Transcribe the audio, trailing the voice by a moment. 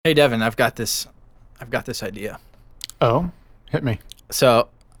Hey Devin, I've got this idea. Oh, hit me. So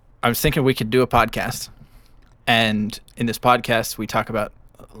I was thinking we could do a podcast, and in this podcast we talk about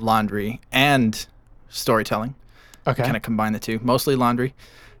laundry and storytelling. We Okay. kind of combine the two, mostly laundry.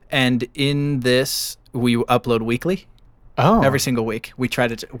 And in this, we upload weekly, Oh, every single week. We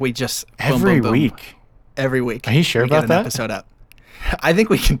just boom, every boom, boom, week. every week. Are you sure we get about an that? episode up. I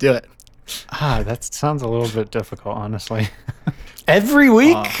think we can do it. That sounds a little bit difficult, honestly. Every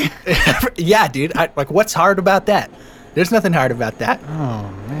week? Yeah, dude. What's hard about that? There's nothing hard about that. Oh,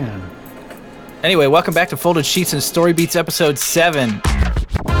 man. Anyway, welcome back to Folded Sheets and Story Beats episode 7.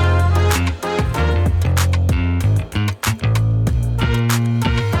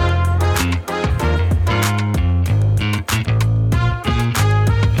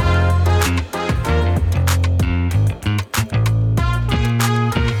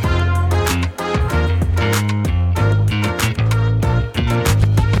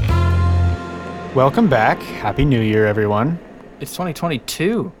 Welcome back. Happy New Year, everyone. It's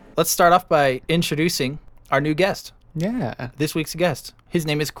 2022. Let's start off by introducing our new guest. Yeah. This week's guest. His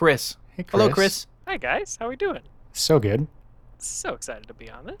name is Chris. Hey, Chris. Hello, Chris. Hi guys, how we doing? So good. So excited to be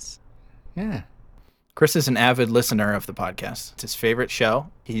on this. Yeah. Chris is an avid listener of the podcast. It's his favorite show.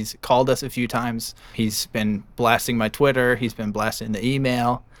 He's called us a few times. He's been blasting my Twitter. He's been blasting the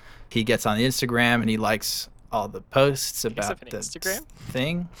email. He gets on Instagram and he likes all the posts about the Instagram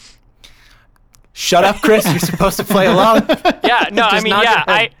thing. Shut up, Chris. You're supposed to play along. Yeah, no, I Just mean, nod your yeah,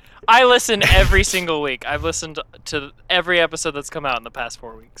 head. I listen every single week. I've listened to every episode that's come out in the past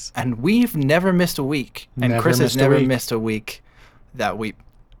 4 weeks. And we've never missed a week. And Never Chris has missed a never week. missed a week that we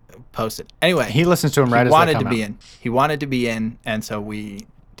posted. Anyway, He listens to them right he as wanted they come to be out. in. He wanted to be in, and so we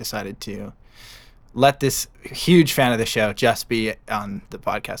decided to let this huge fan of the show just be on the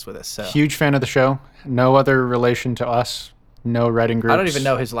podcast with us. So Huge fan of the show. No other relation to us. No writing groups. I don't even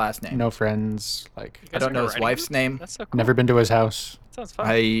know his last name. No friends. Like, You I guys don't are know in a his writing wife's group? name. That's so cool. never been to his house. Sounds fun.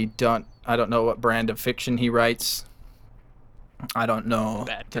 I don't know what brand of fiction he writes. I don't know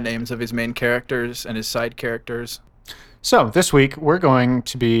Bad the kind. names of his main characters and his side characters. So, this week we're going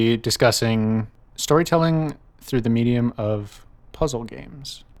to be discussing storytelling through the medium of puzzle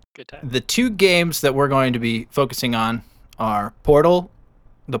games. Good time. The two games that we're going to be focusing on are Portal,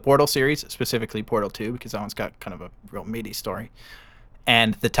 the Portal series, specifically Portal 2, because that one's got kind of a real meaty story,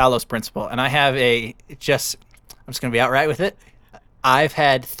 and the Talos Principle. And I'm just going to be outright with it. I've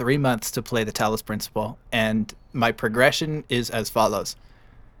had 3 months to play the Talos Principle, and my progression is as follows.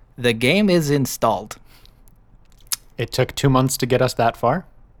 The game is installed, It took 2 months to get us that far.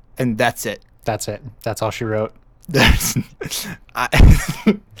 and that's it. That's it. That's all she wrote. There's, I,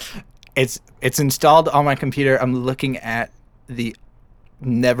 it's installed on my computer. I'm looking at the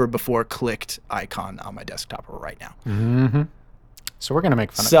never before clicked icon on my desktop right now. Mm-hmm. So we're gonna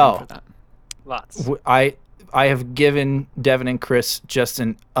make fun of So- him for that. Lots. I have given Devin and Chris just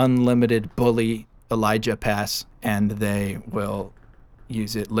an unlimited bully Elijah pass, and they will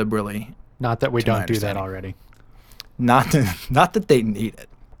use it liberally. Not that we To my don't do that understanding. already. Not that they need it.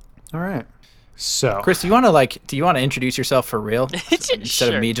 All right. So, Chris, do you want to introduce yourself for real instead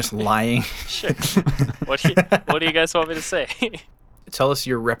Sure. of me just lying? Sure. What do you guys want me to say? Tell us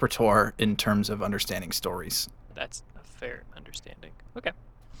your repertoire in terms of understanding stories. That's a fair understanding. Okay.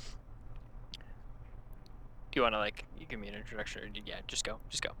 Do you want to you give me an introduction, or yeah, just go.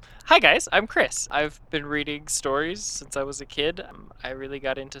 Hi guys, I'm Chris. I've been reading stories since I was a kid. I really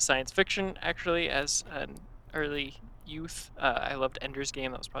got into science fiction actually as an early youth. I loved Ender's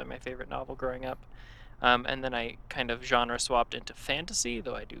Game. That was probably my favorite novel growing up. And then I kind of genre swapped into fantasy,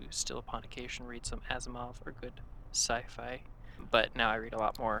 though I do still upon occasion read some Asimov or good sci-fi. But now I read a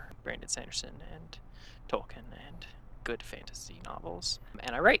lot more Brandon Sanderson and Tolkien and good fantasy novels.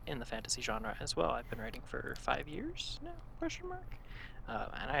 And I write in the fantasy genre as well. I've been writing for 5 years now, question mark.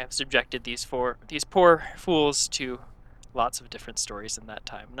 And I have subjected these poor fools to lots of different stories in that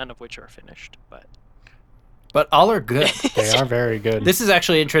time, none of which are finished, but But all are good. they are very good. This is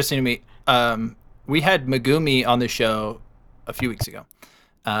actually interesting to me. We had Megumi on the show a few weeks ago.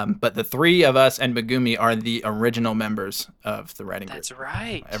 But the three of us and Megumi are the original members of the writing group. that's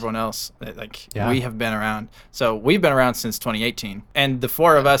right. Everyone else, Yeah. we have been around. So we've been around since 2018. And the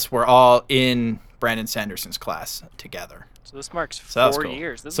four of us were all in Brandon Sanderson's class together. So this marks So that's 4 cool.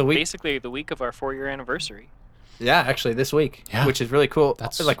 years. This So is we- basically the week of our 4-year anniversary. Yeah, actually this week, Yeah. which is really cool.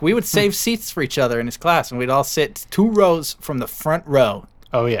 That's- We would save seats for each other in his class, and we'd all sit 2 rows from the front row.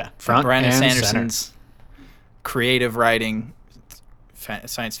 Oh yeah, front Brandon and Sanderson's creative writing,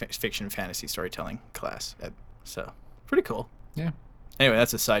 science fiction, fantasy storytelling class. So pretty cool. Yeah. Anyway,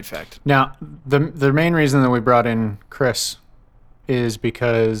 that's a side fact. Now, the main reason that we brought in Chris is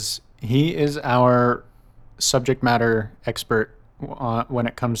because he is our subject matter expert when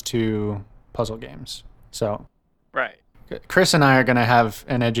it comes to puzzle games. So Right. Chris and I are going to have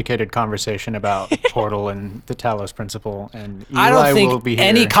an educated conversation about Portal and the Talos Principle, and Eli I don't will think be here.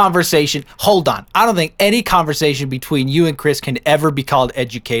 any conversation. Hold on. I don't think any conversation between you and Chris can ever be called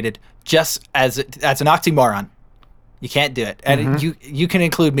educated. Just as that's an oxymoron. You can't do it, and you can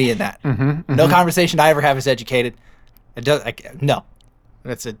include me in that. No conversation I ever have is educated. It does. No.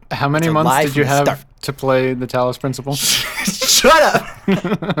 That's a. How many it's a months lie did from you the have start. to play the Talos Principle? Shut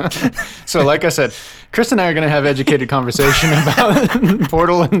up. So, like I said, Chris and I are going to have educated conversation about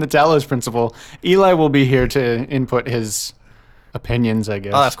Portal and the Talos Principle. Eli will be here to input his opinions, I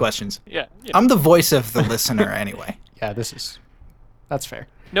guess. I'll ask questions. Yeah. I'm the voice of the listener anyway. Yeah, that's fair.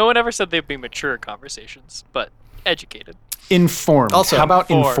 No one ever said they'd be mature conversations, but educated. Informed. Also, how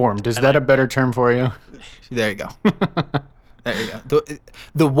about informed. informed? Is that a better term for you? There you go. There you go.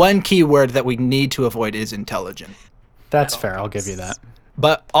 The one key word that we need to avoid is intelligent. That's fair. I'll give you that.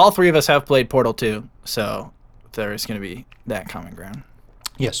 But all three of us have played Portal 2, so there's going to be that common ground.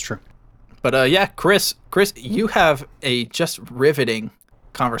 Yes, true. But yeah, Chris, you have a just riveting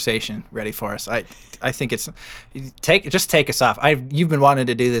conversation ready for us. I think it's take us off. You've been wanting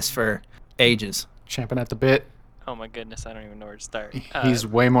to do this for ages. Champing at the bit. Oh my goodness, I don't even know where to start. He's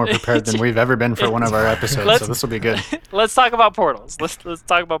way more prepared than we've ever been for one of our episodes, so this will be good. Let's talk about portals. Let's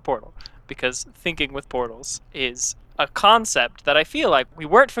talk about Portal, because thinking with portals is a concept that I feel like we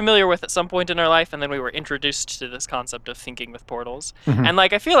weren't familiar with at some point in our life, and then we were introduced to this concept of thinking with portals. And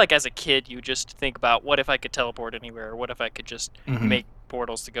like I feel like as a kid, you just think about what if I could teleport anywhere, or what if I could just make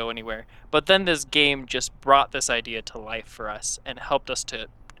portals to go anywhere. But then this game just brought this idea to life for us and helped us to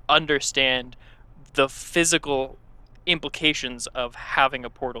understand the physical implications of having a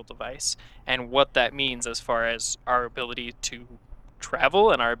portal device and what that means as far as our ability to travel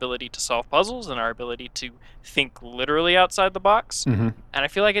and our ability to solve puzzles and our ability to think literally outside the box. And I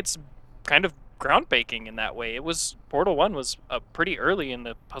feel like it's kind of groundbreaking in that way. Portal 1 was pretty early in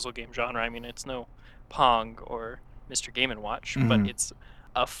the puzzle game genre. I mean, it's no Pong or Mr. Game & Watch, but it's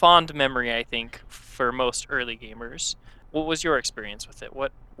a fond memory, I think, for most early gamers. What was your experience with it?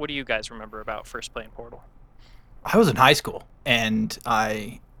 What do you guys remember about first playing Portal? I was in high school, and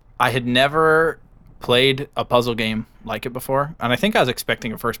I had never played a puzzle game like it before, and I think I was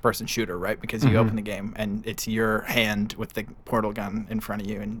expecting a first-person shooter, right? Because you open the game, and it's your hand with the portal gun in front of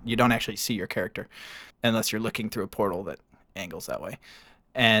you, and you don't actually see your character unless you're looking through a portal that angles that way.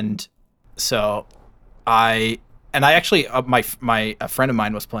 And so I actually a friend of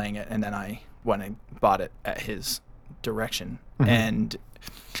mine was playing it, and then I went and bought it at his direction, and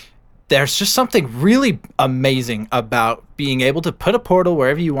there's just something really amazing about being able to put a portal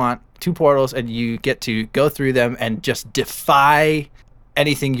wherever you want, 2 portals, and you get to go through them and just defy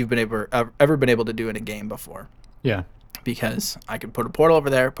anything you've ever been able to do in a game before. Yeah. Because I could put a portal over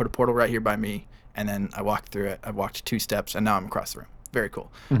there, put a portal right here by me, and then I walked through it. I walked 2 steps, and now I'm across the room. Very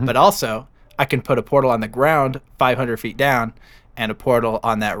cool. But also, I can put a portal on the ground 500 feet down and a portal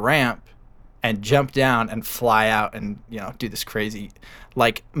on that ramp and jump down and fly out and, do this crazy,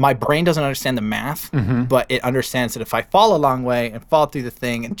 like, my brain doesn't understand the math, but it understands that if I fall a long way and fall through the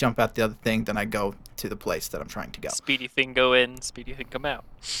thing and jump out the other thing, then I go to the place that I'm trying to go. Speedy thing go in, speedy thing come out.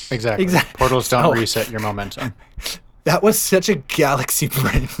 Exactly. Portals don't reset your momentum. That was such a galaxy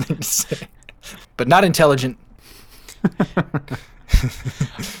brain thing to say. But not intelligent.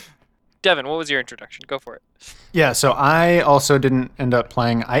 Devin, what was your introduction? Go for it. Yeah, so I also didn't end up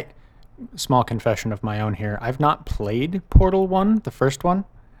playing. Small confession of my own here. I've not played Portal 1, the first one.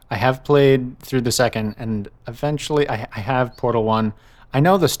 I have played through the second, and eventually I have Portal 1. I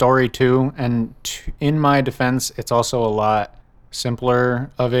know the story too, and in my defense, it's also a lot simpler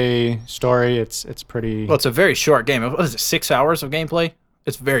of a story. It's pretty... Well, it's a very short game. What is it, 6 hours of gameplay?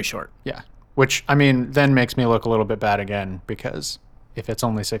 It's very short. Yeah, which, I mean, then makes me look a little bit bad again, because if it's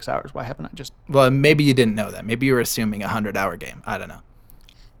only 6 hours, why haven't I just... Well, maybe you didn't know that. Maybe you were assuming a 100-hour game. I don't know.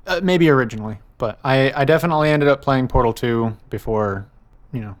 Maybe originally, but I definitely ended up playing Portal 2 before,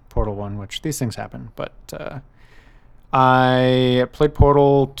 Portal 1, which these things happen. But I played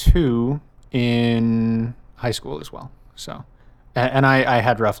Portal 2 in high school as well. So, and I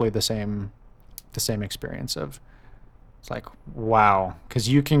had roughly the same experience of, it's like, wow, because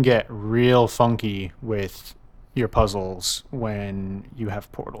you can get real funky with your puzzles when you have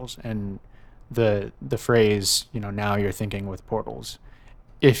portals, and the phrase, now you're thinking with portals.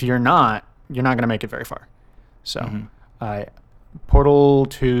 If you're not going to make it very far. So Portal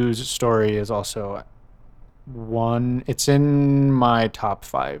 2's story is also it's in my top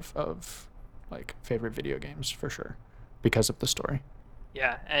 5 of like favorite video games for sure. because of the story.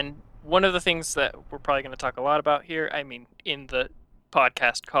 Yeah, and one of the things that we're probably going to talk a lot about here, I mean, in the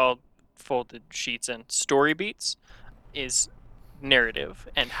podcast called Folded Sheets and Story Beats, is narrative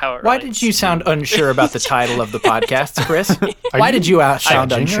and how it Why relates. did you sound unsure about the title of the podcast, Chris? Are Why you did you sound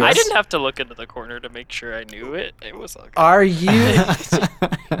judging unsure? us? I didn't have to look into the corner to make sure I knew it. It was okay. Are you?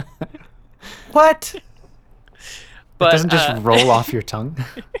 What? But, it doesn't just roll off your tongue.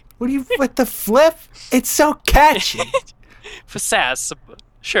 What do you? What the flip? It's so catchy. Facaz,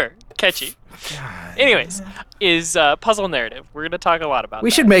 sure, catchy. God. Anyways, is puzzle narrative. We're going to talk a lot about We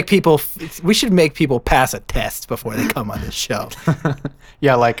that. should make people. We should make people pass a test before they come on this show.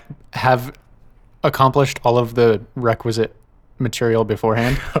 Yeah, like have accomplished all of the requisite material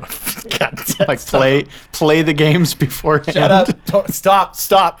beforehand. God, Like play the games beforehand. Shut up! Stop!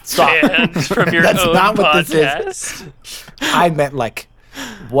 And from your That's own not what podcast. this is. I meant like,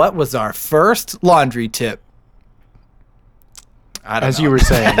 what was our first laundry tip? I don't As know. you were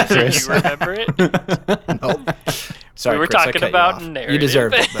saying, Do Chris. you remember it? Nope. Sorry, We were Chris, I talking cut about you off. narrative. You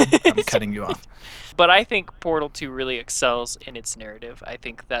deserved it, but I'm cutting you off. But I think Portal 2 really excels in its narrative. I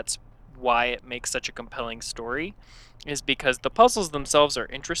think that's why it makes such a compelling story, is because the puzzles themselves are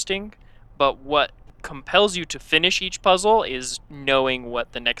interesting, but what compels you to finish each puzzle is knowing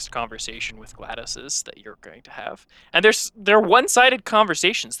what the next conversation with GLaDOS is that you're going to have. And they're one-sided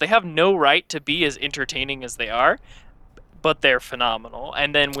conversations. They have no right to be as entertaining as they are, but they're phenomenal.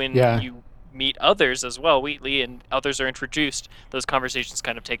 And then when you meet others as well, Wheatley and others are introduced, those conversations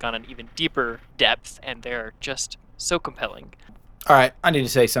kind of take on an even deeper depth, and they're just so compelling. All right, I need to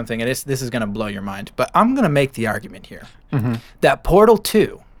say something, and this is going to blow your mind, but I'm going to make the argument here Mm-hmm. that Portal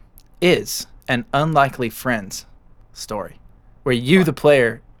 2 is an unlikely friends story, where you, the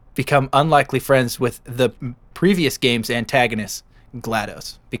player, become unlikely friends with the previous game's antagonist,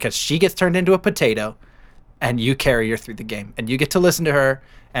 GLaDOS, because she gets turned into a potato, and you carry her through the game, and you get to listen to her,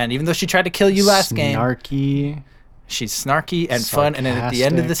 and even though she tried to kill you last game, Snarky. she's snarky and fun, and then at the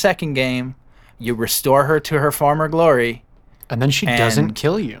end of the Sarcastic. second game, you restore her to her former glory, And then she doesn't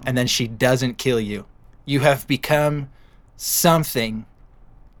kill you. and then she doesn't kill you. You have become something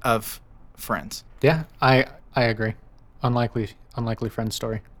of friends. Yeah, I agree. Unlikely friend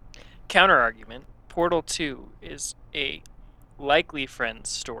story. Counter argument, Portal 2 is a likely friend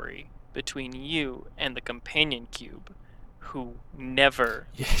story between you and the companion cube, who never,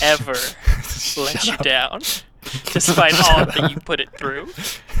 ever let you down, despite all that you put it through.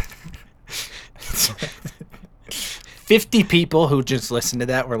 50 people who just listened to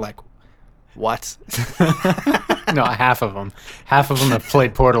that were like, what? No, half of them. Half of them have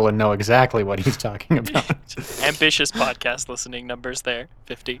played Portal and know exactly what he's talking about. Ambitious podcast listening numbers there,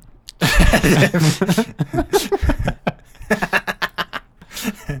 50.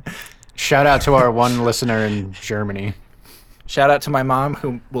 Shout out to our one listener in Germany. Shout out to my mom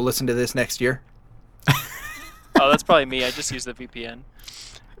who will listen to this next year. Oh, that's probably me. I just use the VPN.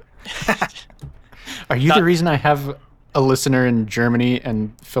 Are you the reason I have a listener in Germany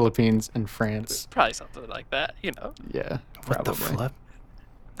and Philippines and France? Probably something like that, you know. Yeah, What the probably. flip?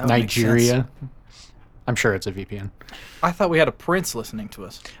 That would make sense. Nigeria. I'm sure it's a VPN. I thought we had a prince listening to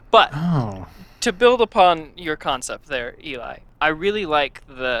us. But Oh. to build upon your concept there, Eli, I really like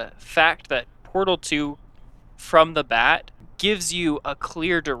the fact that Portal 2, from the bat, gives you a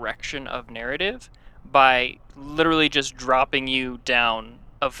clear direction of narrative by literally just dropping you down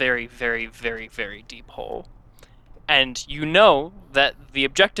a very, very, very, very deep hole. And you know that the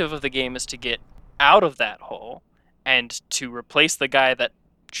objective of the game is to get out of that hole and to replace the guy that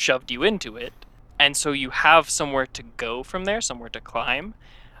shoved you into it. And so you have somewhere to go from there, somewhere to climb.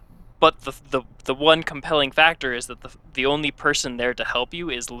 But the one compelling factor is that the only person there to help you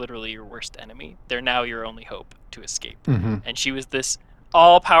is literally your worst enemy. They're now your only hope to escape. Mm-hmm. And she was this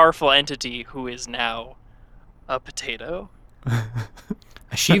all-powerful entity who is now a potato.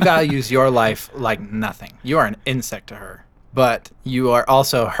 She values your life like nothing. You are an insect to her, but you are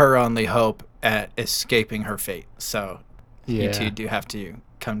also her only hope at escaping her fate. So you Yeah. two do have to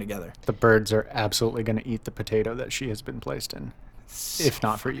come together. The birds are absolutely going to eat the potato that she has been placed in, if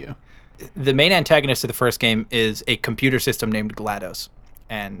not for you. The main antagonist of the first game is a computer system named GLaDOS,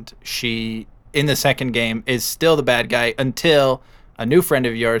 and she, in the second game, is still the bad guy until a new friend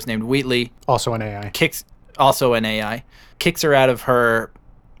of yours named Wheatley Also an AI. also an AI, kicks her out of her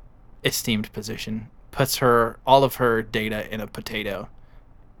esteemed position, puts all of her data in a potato,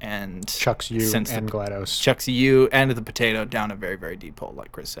 and Chucks you sends and the- GLaDOS. chucks you and the potato down a very, very deep hole,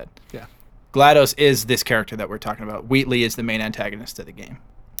 like Chris said. Yeah. GLaDOS is this character that we're talking about. Wheatley is the main antagonist of the game.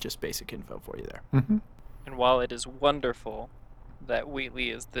 Just basic info for you there. Mm-hmm. And while it is wonderful that Wheatley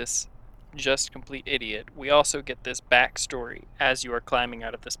is this just complete idiot, we also get this backstory as you are climbing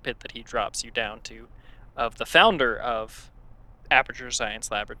out of this pit that he drops you down to, of the founder of Aperture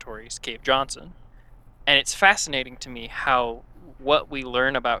Science Laboratories, Cave Johnson. And it's fascinating to me how what we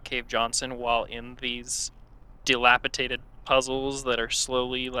learn about Cave Johnson while in these dilapidated puzzles that are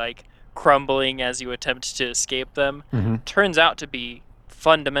slowly like crumbling as you attempt to escape them turns out to be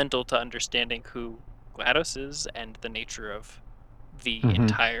fundamental to understanding who GLaDOS is and the nature of the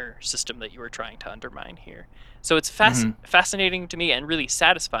entire system that you were trying to undermine here. So it's fascinating to me and really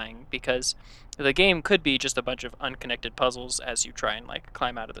satisfying, because the game could be just a bunch of unconnected puzzles as you try and like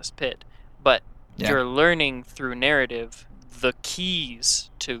climb out of this pit, but you're learning through narrative the keys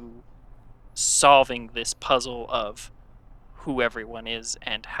to solving this puzzle of who everyone is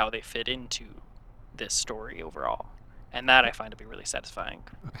and how they fit into this story overall. And that I find to be really satisfying.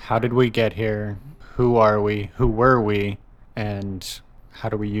 How did we get here? Who are we? Who were we? And how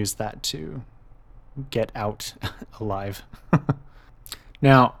do we use that to get out alive?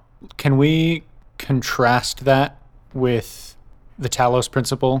 Now, can we contrast that with the Talos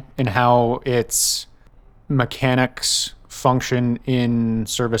principle and how its mechanics function in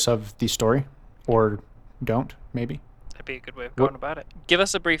service of the story? Or don't, maybe? That'd be a good way of going about it. Give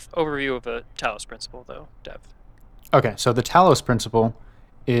us a brief overview of the Talos principle, though, Dev. Okay, so the Talos principle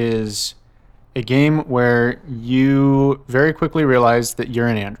is a game where you very quickly realize that you're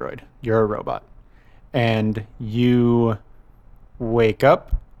an android, you're a robot, and you wake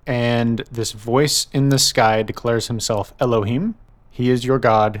up and this voice in the sky declares himself Elohim. He is your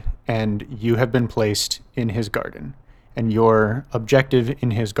god, and you have been placed in his garden. And your objective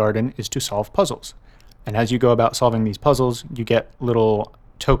in his garden is to solve puzzles. And as you go about solving these puzzles, you get little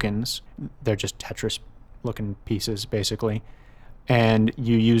tokens. They're just Tetris-looking pieces, basically. And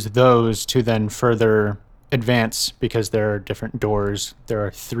you use those to then further advance, because there are different doors. There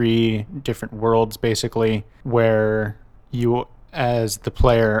are 3 different worlds, basically, where you, as the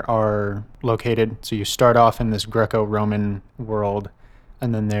player, are located. So you start off in this Greco-Roman world,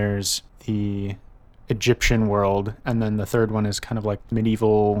 and then there's the Egyptian world, and then the third one is kind of like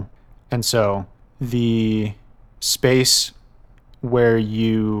medieval. And so the space where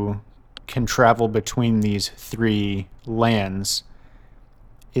you can travel between these 3 lands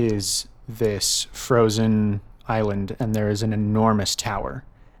is this frozen island, and there is an enormous tower.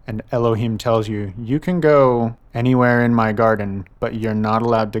 And Elohim tells you, you can go anywhere in my garden, but you're not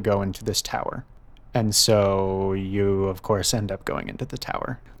allowed to go into this tower. And so you, of course, end up going into the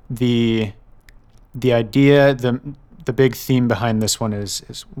tower. The idea, the big theme behind this one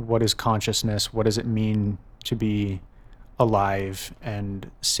is what is consciousness? What does it mean to be alive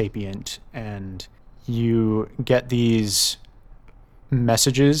and sapient? And you get these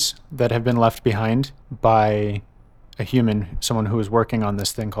messages that have been left behind by a human, someone who is working on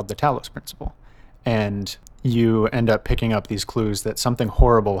this thing called the Talos principle. And you end up picking up these clues that something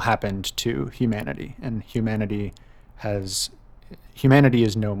horrible happened to humanity, and humanity is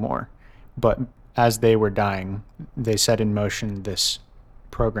no more. But as they were dying, they set in motion this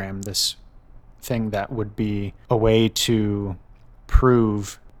program, this thing that would be a way to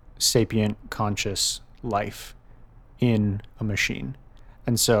prove sapient, conscious life in a machine.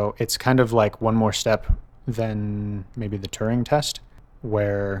 And so it's kind of like one more step than maybe the Turing test,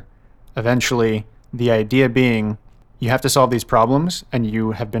 where eventually the idea being you have to solve these problems, and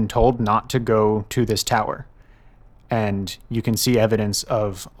you have been told not to go to this tower. And you can see evidence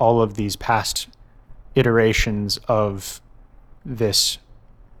of all of these past iterations of this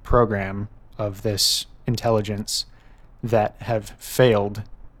program, of this intelligence, that have failed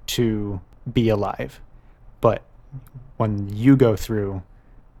to be alive. But when you go through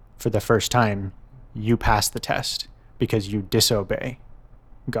for the first time, you pass the test because you disobey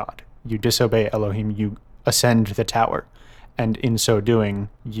God. You disobey Elohim. You ascend the tower. And in so doing,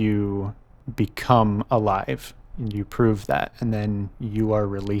 you become alive. And you prove that. And then you are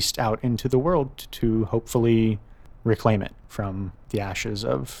released out into the world to hopefully reclaim it from the ashes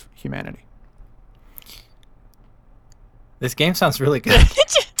of humanity. This game sounds really good.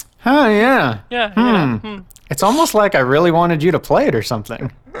 Oh, yeah. Yeah. It's almost like I really wanted you to play it or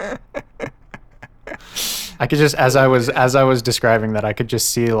something. I could just, as I was describing that, I could just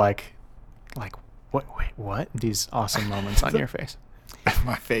see like, what? These awesome moments on your face.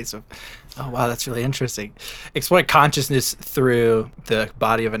 My face of, oh wow, that's really interesting. Exploit consciousness through the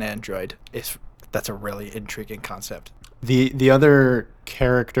body of an android that's a really intriguing concept. The other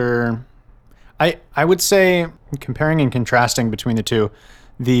character, I would say, comparing and contrasting between the two,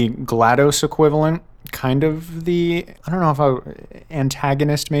 the GLaDOS equivalent, kind of the, I don't know if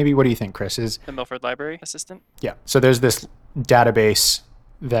antagonist maybe. What do you think, Chris? Is The Milford Library Assistant? Yeah. So there's this database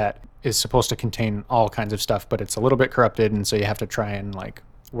that is supposed to contain all kinds of stuff, but it's a little bit corrupted, and so you have to try and like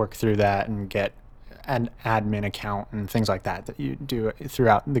work through that and get an admin account and things like that you do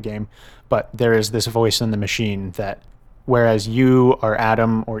throughout the game. But there is this voice in the machine that, whereas you are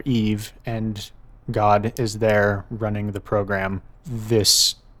Adam or Eve and God is there running the program,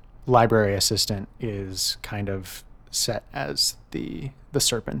 this library assistant is kind of set as the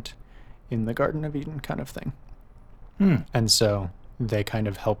serpent in the Garden of Eden kind of thing. And so they kind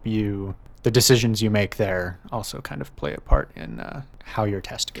of help you. The decisions you make there also kind of play a part in how your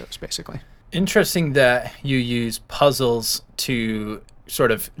test goes, basically. Interesting that you use puzzles to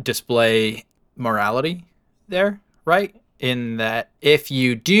sort of display morality there, right? In that if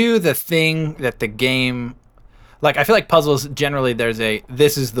you do the thing that the game, like I feel like puzzles generally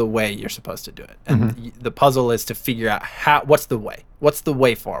this is the way you're supposed to do it. And the puzzle is to figure out what's the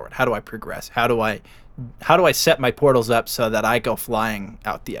way forward? How do I progress? How do I set my portals up so that I go flying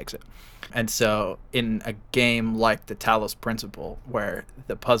out the exit? And so in a game like the Talos Principle, where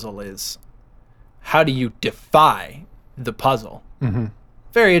the puzzle is, how do you defy the puzzle?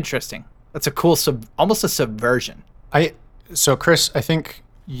 Very interesting. That's a cool, almost a subversion. So Chris, I think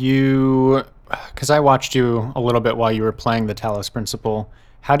because I watched you a little bit while you were playing the Talos Principle,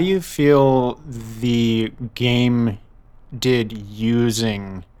 how do you feel the game did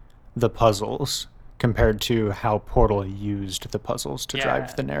using the puzzles compared to how Portal used the puzzles to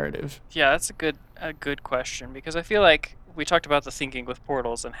drive the narrative? Yeah, that's a good question, because I feel like we talked about the thinking with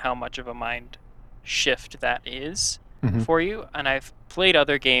portals and how much of a mind shift that is for you. And I've played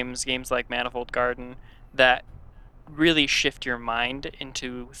other games like Manifold Garden, that really shift your mind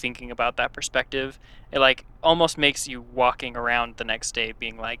into thinking about that perspective. It like almost makes you walking around the next day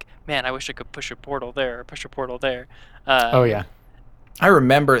being like, man, I wish I could push a portal there or push a portal there. Oh yeah. I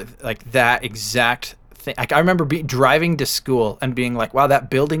remember like that exact thing. Like, I remember driving to school and being like, wow, that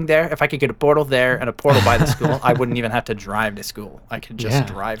building there, if I could get a portal there and a portal by the school, I wouldn't even have to drive to school. I could just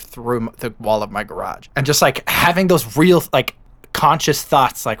drive through the wall of my garage. And just like having those real like conscious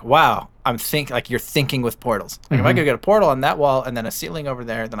thoughts, like, wow, like you're thinking with portals. Like if I could get a portal on that wall and then a ceiling over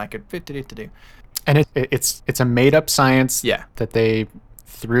there, then I could do. And it's a made up science that they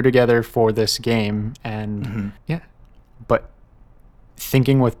threw together for this game. And but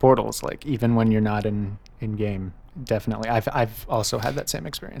thinking with portals, like even when you're not in game, definitely. I've also had that same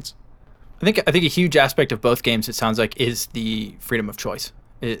experience. I think a huge aspect of both games, it sounds like, is the freedom of choice.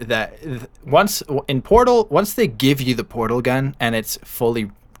 That once they give you the portal gun and it's fully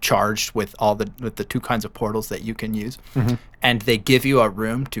charged with the two kinds of portals that you can use, and they give you a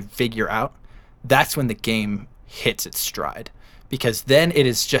room to figure out, that's when the game hits its stride, because then it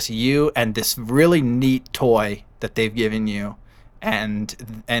is just you and this really neat toy that they've given you, and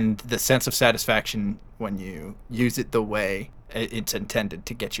the sense of satisfaction when you use it the way it's intended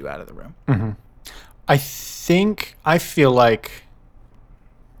to get you out of the room. I feel like,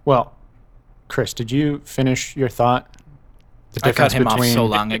 well, Chris, did you finish your thought? I cut him off so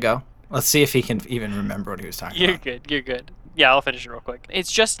long ago. Let's see if he can even remember what he was talking about. You're good. Yeah, I'll finish it real quick.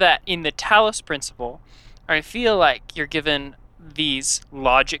 It's just that in the Talos Principle, I feel like you're given these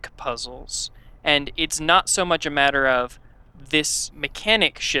logic puzzles, and it's not so much a matter of this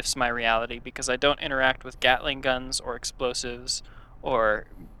mechanic shifts my reality because I don't interact with Gatling guns or explosives or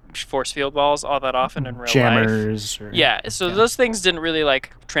force field balls all that often in real Jammers life. So those things didn't really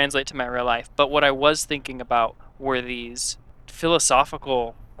like translate to my real life. But what I was thinking about were these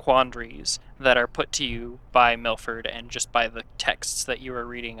philosophical quandaries that are put to you by Milford and just by the texts that you were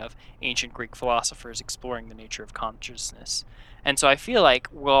reading of ancient Greek philosophers exploring the nature of consciousness. And so I feel like,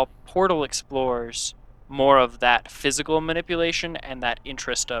 well, Portal explores more of that physical manipulation and that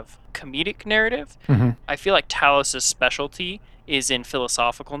interest of comedic narrative. I feel like Talos' specialty is in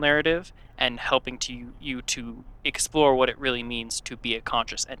philosophical narrative and helping you to explore what it really means to be a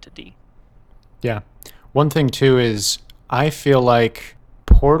conscious entity. Yeah. One thing too is I feel like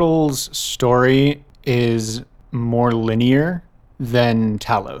Portal's story is more linear than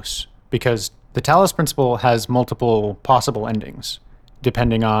Talos, because the Talos Principle has multiple possible endings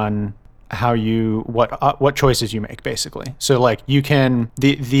depending on how what choices you make, basically. So like you can,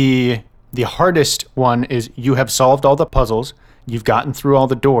 the hardest one is you have solved all the puzzles, you've gotten through all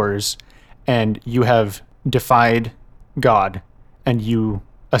the doors, and you have defied God and you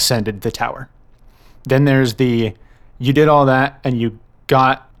ascended the tower. Then there's you did all that and you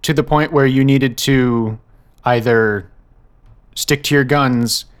got to the point where you needed to either stick to your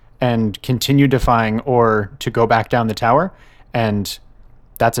guns and continue defying or to go back down the tower, and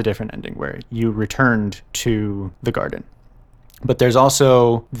that's a different ending where you returned to the garden. But there's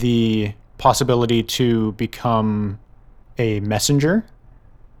also the possibility to become a messenger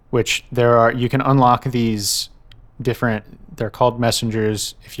which you can unlock these they're called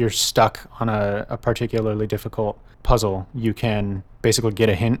messengers. If you're stuck on a particularly difficult puzzle, you can basically get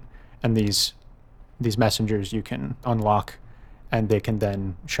a hint, and these messengers you can unlock, and they can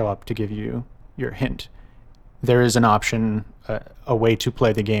then show up to give you your hint. There is an option, a way to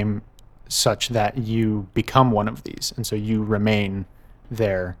play the game such that you become one of these, and so you remain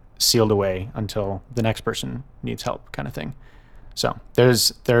there sealed away until the next person needs help, kind of thing. So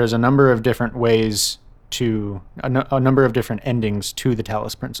there's a number of different ways to a number of different endings to the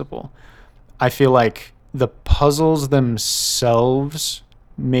Talos Principle. I feel like the puzzles themselves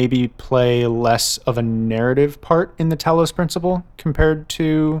maybe play less of a narrative part in the Talos Principle compared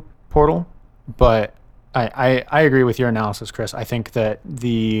to Portal, but I agree with your analysis, Chris. I think that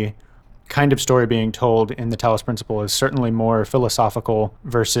the kind of story being told in the Talos Principle is certainly more philosophical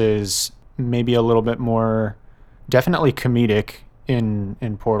versus maybe a little bit more definitely comedic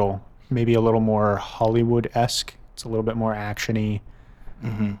in Portal, maybe a little more Hollywood-esque. It's a little bit more action-y.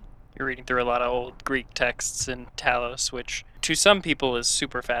 Mm-hmm. You're reading through a lot of old Greek texts in Talos, which to some people is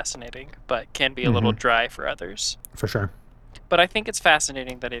super fascinating, but can be a little dry for others. For sure. But I think it's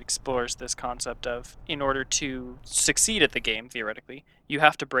fascinating that it explores this concept of, in order to succeed at the game, theoretically, you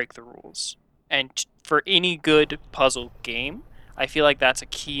have to break the rules. And for any good puzzle game, I feel like that's a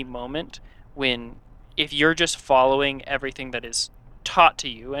key moment when, if you're just following everything that is taught to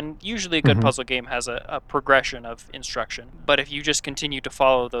you, and usually a good puzzle game has a progression of instruction, but if you just continue to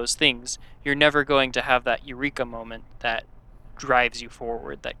follow those things, you're never going to have that eureka moment that drives you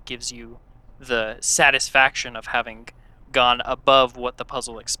forward, that gives you the satisfaction of having gone above what the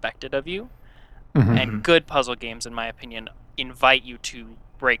puzzle expected of you. And good puzzle games, in my opinion, invite you to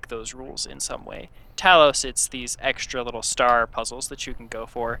break those rules in some way. Talos, it's these extra little star puzzles that you can go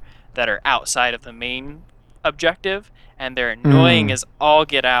for that are outside of the main objective, and they're annoying as all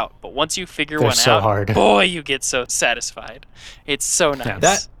get out. But once you figure They're one so out, hard. boy, you get so satisfied. It's so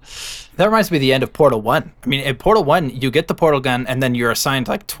nice. That reminds me of the end of Portal 1. I mean, in Portal 1, you get the portal gun, and then you're assigned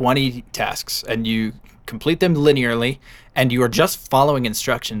like 20 tasks, and you complete them linearly, and you are just following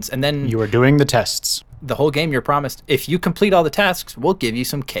instructions. And then You are doing the tests. the whole game you're promised, if you complete all the tasks, we'll give you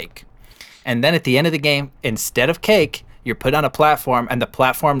some cake. And then at the end of the game, instead of cake, you're put on a platform, and the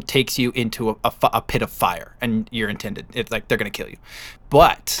platform takes you into a pit of fire, and you're intended. It's like they're going to kill you.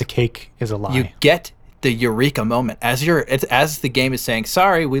 But The cake is a lie. you get the eureka moment as the game is saying,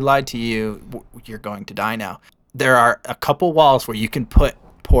 sorry, we lied to you. You're going to die now. There are a couple walls where you can put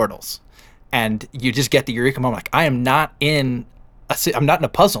portals, and you just get the eureka moment. Like, I'm not in a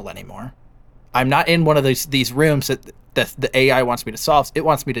puzzle anymore. I'm not in one of these rooms that the AI wants me to solve. It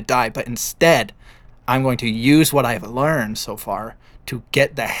wants me to die, but instead, I'm going to use what I've learned so far to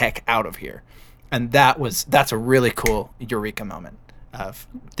get the heck out of here. And that's a really cool eureka moment of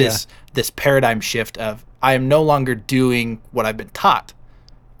this paradigm shift of, I am no longer doing what I've been taught.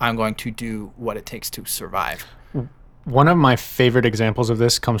 I'm going to do what it takes to survive. One of my favorite examples of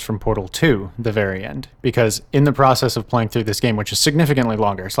this comes from Portal 2, the very end, because in the process of playing through this game, which is significantly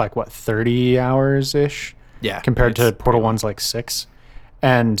longer, it's like, 30 hours-ish? Yeah. Compared to Portal 1's like 6.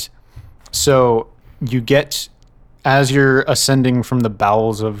 And so you get, as you're ascending from the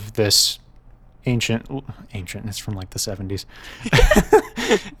bowels of this ancient, it's from like the 70s.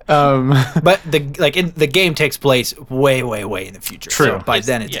 But the game takes place way, way, way in the future. True. So by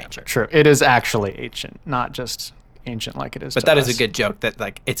then it's ancient. True. It is actually ancient, not just ancient like it is. But to that us. is a good joke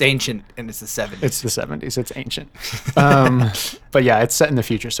that it's ancient and it's the 70s. It's the 70s. It's ancient. But yeah, it's set in the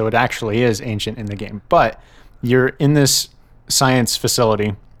future, so it actually is ancient in the game. But you're in this science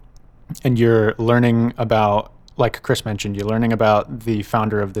facility, and you're learning about, like Chris mentioned, you're learning about the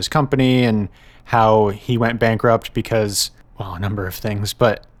founder of this company and how he went bankrupt because, a number of things.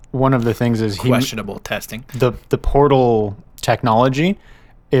 But one of the things is questionable testing. The portal technology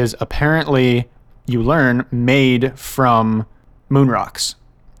is apparently, you learn, made from moon rocks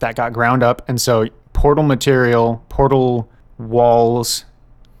that got ground up. And so portal material, portal walls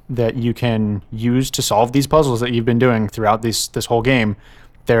that you can use to solve these puzzles that you've been doing throughout this whole game,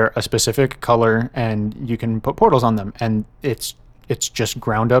 they're a specific color, and you can put portals on them. And it's just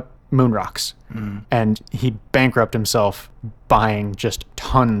ground up moon rocks. And he bankrupted himself buying just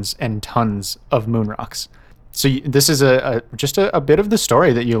tons and tons of moon rocks. So this is just a bit of the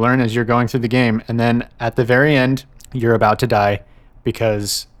story that you learn as you're going through the game. And then at the very end, you're about to die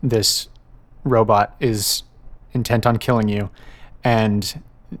because this robot is intent on killing you. And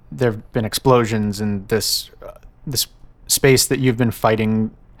there have been explosions, and this space that you've been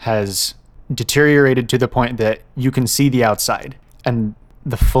fighting has deteriorated to the point that you can see the outside. And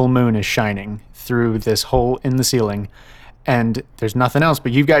the full moon is shining through this hole in the ceiling. and there's nothing else,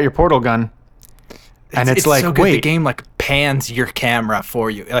 but you've got your portal gun. And it's like, so good. wait. The game like pans your camera for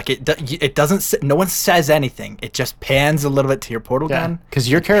you. Like it doesn't. No one says anything. It just pans a little bit to your portal gun. Because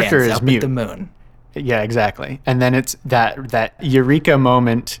your It character pans is up mute. at the moon. Yeah, exactly. And then it's that eureka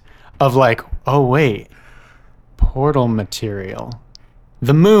moment of like, oh wait, portal material,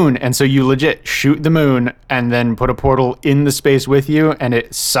 the moon. And so you legit shoot the moon and then put a portal in the space with you, and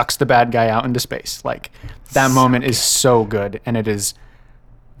it sucks the bad guy out into space. Like that moment is so good, and it is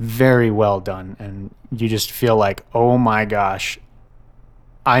very well done, and you just feel like, oh my gosh,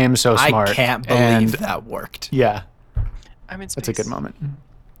 I am so smart. I can't believe that worked. Yeah, I'm in space. that's a good moment.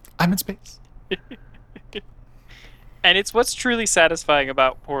 I'm in space. And it's what's truly satisfying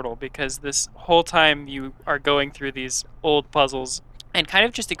about Portal, because this whole time you are going through these old puzzles and kind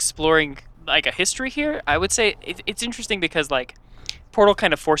of just exploring like a history here. I would say it's interesting because like Portal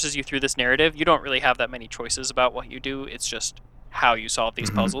kind of forces you through this narrative. You don't really have that many choices about what you do. It's just how you solve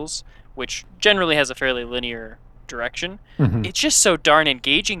these puzzles, which generally has a fairly linear direction. It's just so darn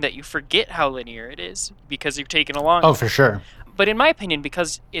engaging that you forget how linear it is because you've taken a long. Oh, for sure. But in my opinion,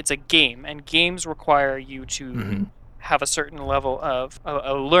 because it's a game and games require you to have a certain level of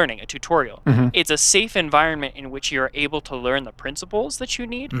learning, a tutorial, it's a safe environment in which you're able to learn the principles that you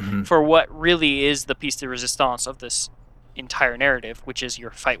need for what really is the piece de resistance of this entire narrative, which is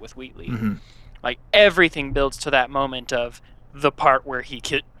your fight with Wheatley. Like everything builds to that moment of the part where he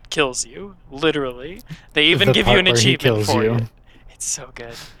kills you, literally. They even give you an achievement for you. It's so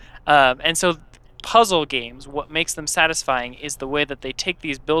good. And so puzzle games, what makes them satisfying is the way that they take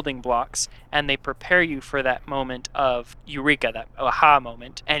these building blocks and they prepare you for that moment of eureka, that aha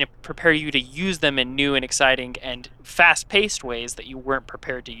moment, and prepare you to use them in new and exciting and fast-paced ways that you weren't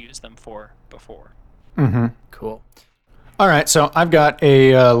prepared to use them for before. Cool. All right, so I've got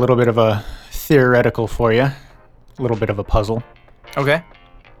a little bit of a theoretical for you. A little bit of a puzzle. Okay.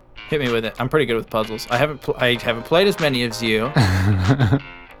 Hit me with it. I'm pretty good with puzzles. I haven't played as many as you.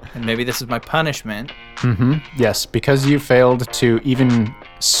 And maybe this is my punishment. Yes, because you failed to even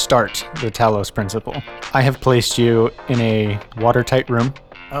start the Talos principle. I have placed you in a watertight room,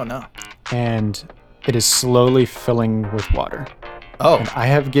 Oh no. and it is slowly filling with water. Oh. And I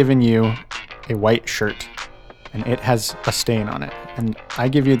have given you a white shirt, and it has a stain on it. And I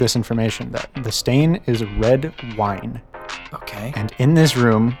give you this information that the stain is red wine. Okay. And in this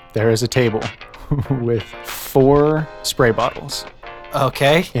room, there is a table with 4 spray bottles.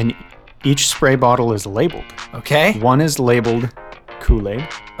 Okay. And each spray bottle is labeled. Okay. One is labeled Kool-Aid.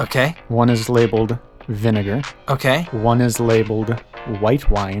 Okay. One is labeled vinegar. Okay. One is labeled white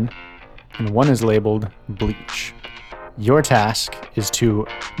wine. And one is labeled bleach. Your task is to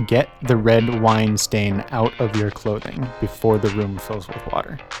get the red wine stain out of your clothing before the room fills with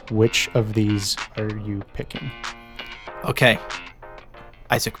water. Which of these are you picking? Okay.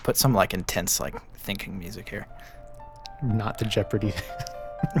 Isaac, put some like intense like thinking music here. Not the Jeopardy.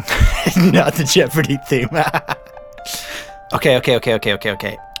 Not the Jeopardy theme.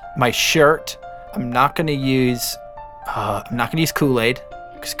 Okay. My shirt. I'm not gonna use Kool-Aid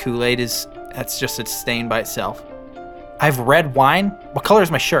because Kool-Aid that's just a stain by itself. I have red wine. What color is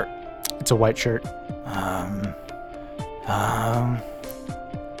my shirt? It's a white shirt.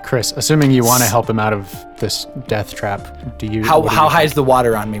 Chris, assuming you want to help him out of this death trap, do you? How high is the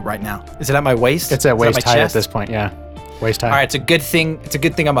water on me right now? Is it at my waist? It's at waist my high chest? at this point. Yeah, waist high. All right, it's a good thing. It's a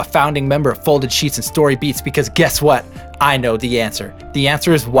good thing I'm a founding member of Folded Sheets and Story Beats because guess what? I know the answer. The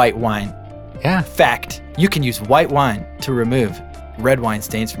answer is white wine. Yeah. Fact: you can use white wine to remove red wine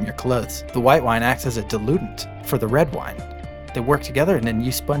stains from your clothes. The white wine acts as a diluent for the red wine. They work together, and then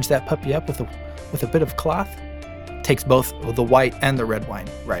you sponge that puppy up with a bit of cloth. Takes both the white and the red wine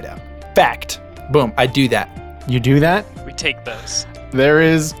right out. Fact. Boom. I do that. You do that? We take those. There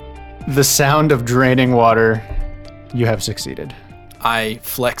is the sound of draining water. You have succeeded. I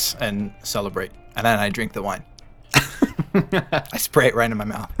flex and celebrate, and then I drink the wine. I spray it right in my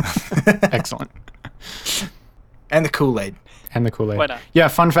mouth. Excellent. And the Kool-Aid. And the Kool-Aid. Why not? Yeah,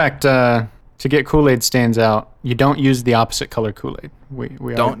 fun fact, to get Kool-Aid stains out, you don't use the opposite color Kool-Aid. We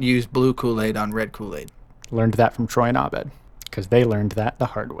Don't use blue Kool-Aid on red Kool-Aid. learned that from Troy and Abed, because they learned that the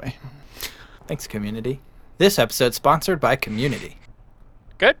hard way. Thanks, community. This episode sponsored by Community.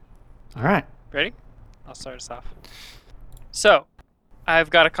 Good? All right. Ready? I'll start us off. So, I've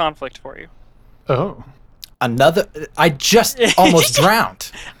got a conflict for you. Oh. Another. I just almost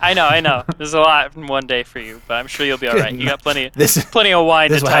drowned. I know. There's a lot in one day for you, but I'm sure you'll be all right. You got plenty of wine This to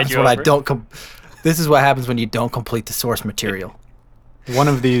is what tide happens you when over. I don't. This is what happens when you don't complete the source material. One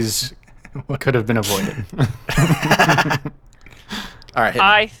of these could have been avoided. All right.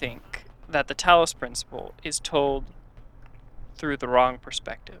 I think that the Talos principle is told through the wrong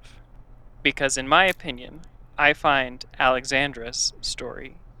perspective. Because in my opinion, I find Alexandra's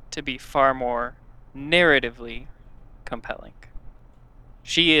story to be far more narratively compelling.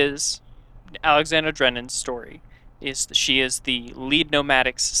 Alexandra Drennan's story she is the lead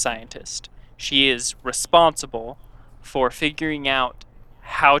nomadics scientist. She is responsible for figuring out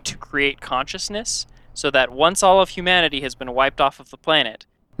how to create consciousness so that once all of humanity has been wiped off of the planet,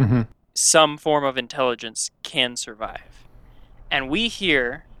 Mm-hmm. some form of intelligence can survive. And we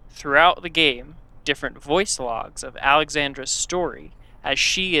hear throughout the game different voice logs of Alexandra's story as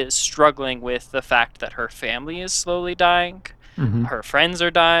she is struggling with the fact that her family is slowly dying, Mm-hmm. her friends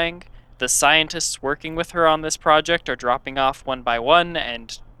are dying, the scientists working with her on this project are dropping off one by one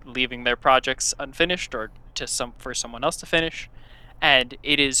and leaving their projects unfinished or for someone else to finish, and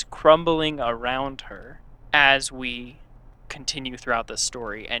it is crumbling around her as we continue throughout this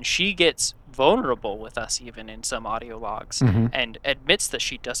story, and she gets vulnerable with us even in some audio logs, Mm-hmm. and admits that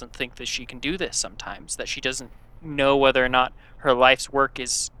she doesn't think that she can do this sometimes, that she doesn't know whether or not her life's work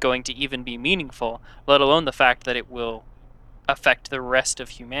is going to even be meaningful, let alone the fact that it will affect the rest of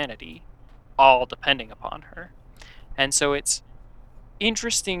humanity, all depending upon her. And so it's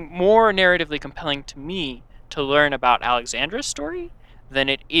interesting, more narratively compelling to me to learn about Alexandra's story than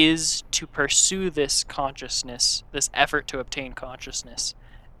it is to pursue this consciousness, this effort to obtain consciousness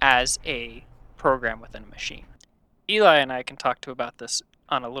as a program within a machine. Eli and I can talk to about this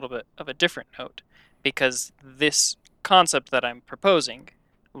on a little bit of a different note, because this concept that I'm proposing,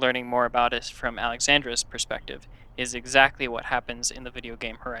 learning more about it from Alexandra's perspective, is exactly what happens in the video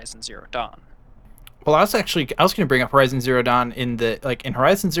game Horizon Zero Dawn. Well, I was going to bring up Horizon Zero Dawn in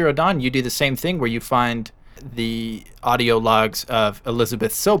Horizon Zero Dawn, you do the same thing where you find the audio logs of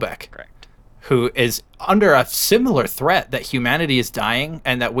Elizabeth Sobek, Correct. who is under a similar threat that humanity is dying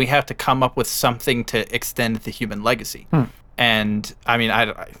and that we have to come up with something to extend the human legacy. And I mean, I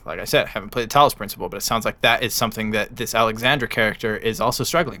like I said, I haven't played the Talos Principle, but it sounds like that is something that this Alexandra character is also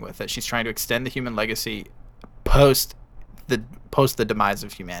struggling with, that she's trying to extend the human legacy post the demise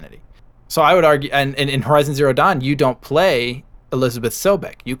of humanity. So I would argue, and in Horizon Zero Dawn, you don't play Elizabeth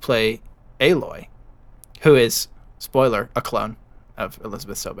Sobek, you play Aloy, who is, spoiler, a clone of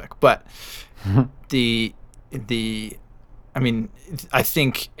Elizabeth Sobek. But I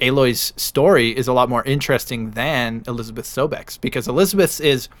think Aloy's story is a lot more interesting than Elizabeth Sobek's, because Elizabeth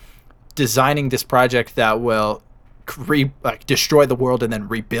is designing this project that will destroy the world and then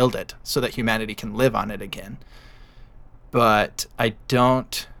rebuild it so that humanity can live on it again. But I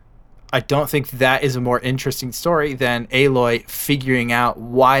don't think that is a more interesting story than Aloy figuring out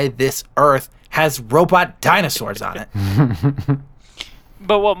why this Earth has robot dinosaurs on it.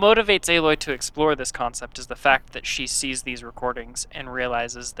 But what motivates Aloy to explore this concept is the fact that she sees these recordings and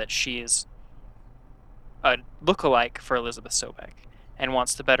realizes that she is a lookalike for Elizabeth Sobek and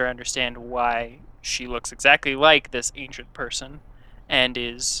wants to better understand why she looks exactly like this ancient person and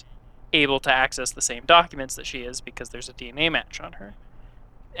is able to access the same documents that she is because there's a DNA match on her.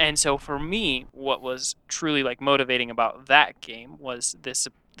 And so for me, what was truly motivating about that game was this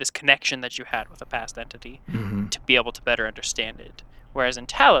connection that you had with a past entity to be able to better understand it. Whereas in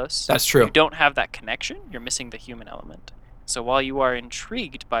Talos, That's true. You don't have that connection. You're missing the human element. So while you are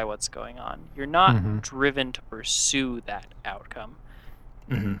intrigued by what's going on, you're not driven to pursue that outcome.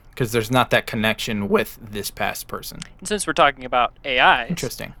 Because there's not that connection with this past person. And since we're talking about AIs,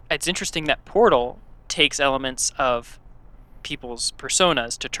 Interesting. It's interesting that Portal takes elements of people's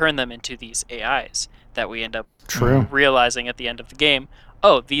personas to turn them into these AIs that we end up realizing at the end of the game.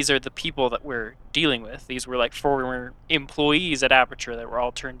 Oh, these are the people that we're dealing with. These were former employees at Aperture that were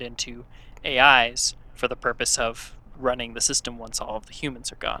all turned into AIs for the purpose of running the system once all of the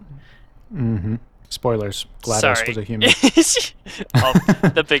humans are gone. Spoilers. GLaDOS was a human.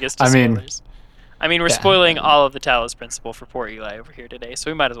 The biggest of spoilers. I mean, we're spoiling all of the Talos Principle for poor Eli over here today, so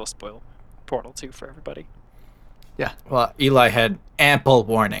we might as well spoil Portal 2 for everybody. Yeah. Well, Eli had ample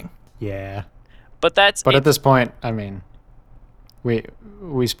warning. Yeah. But at this point, I mean,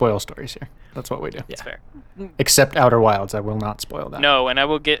 we spoil stories here. That's what we do. That's fair. Except Outer Wilds, I will not spoil that. No, and I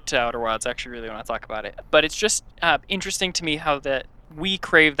will get to Outer Wilds. I actually really want to talk about it. But it's just interesting to me how that we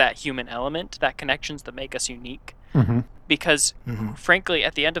crave that human element, that connections that make us unique. Because, frankly,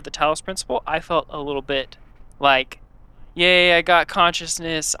 at the end of the Talos Principle, I felt a little bit like, yay, I got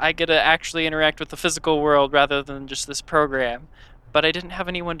consciousness. I get to actually interact with the physical world rather than just this program. But I didn't have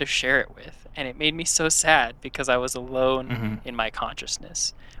anyone to share it with. And it made me so sad because I was alone in my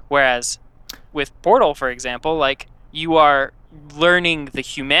consciousness. Whereas with Portal, for example, you are learning the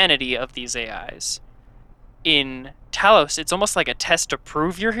humanity of these AIs in Talos, it's almost like a test to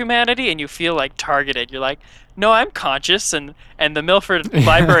prove your humanity, and you feel like targeted. You're like, no, I'm conscious, and the Milford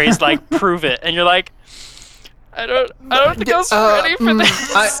Library is like, prove it, and you're like, I don't think I was ready for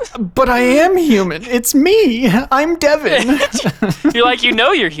this. But I am human. It's me. I'm Devin. You're like,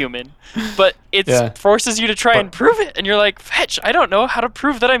 you're human, but it forces you to try and prove it, and you're like, fetch, I don't know how to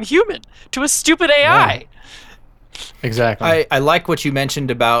prove that I'm human to a stupid AI. Yeah. Exactly. I like what you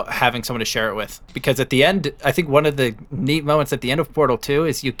mentioned about having someone to share it with, because at the end, I think one of the neat moments at the end of Portal 2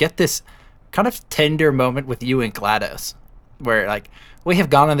 is you get this kind of tender moment with you and GLaDOS, where like, we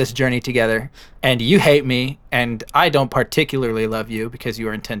have gone on this journey together, and you hate me, and I don't particularly love you because you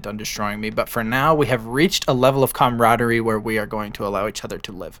are intent on destroying me, but for now we have reached a level of camaraderie where we are going to allow each other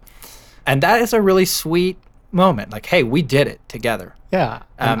to live. And that is a really sweet moment. Like, hey, we did it together. Yeah,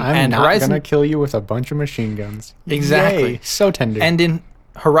 I'm not going to kill you with a bunch of machine guns. Exactly. Yay. So tender. And in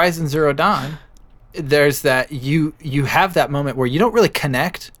Horizon Zero Dawn, there's that you have that moment where you don't really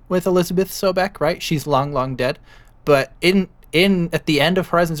connect with Elizabeth Sobek, right? She's long dead. But at the end of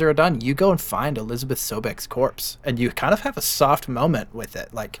Horizon Zero Dawn, you go and find Elizabeth Sobek's corpse, and you kind of have a soft moment with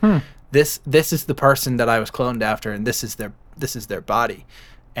it. Like, this is the person that I was cloned after, and this is their body.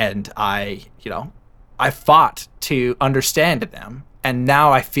 And I fought to understand them, and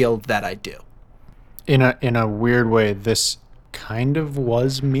now I feel that I do. In a weird way, this kind of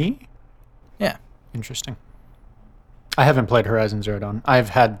was me. Yeah. Interesting. I haven't played Horizon Zero Dawn. I've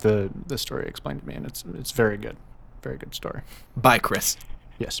had the story explained to me, and it's very good. Very good story. By Chris.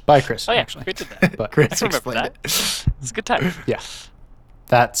 Yes, by Chris, Oh, yeah, actually. we did that. But Chris I remember explained that. it. It's a good time. yeah,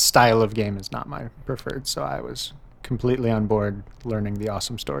 that style of game is not my preferred, so I was completely on board learning the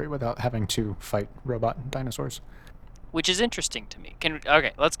awesome story without having to fight robot dinosaurs. Which is interesting to me.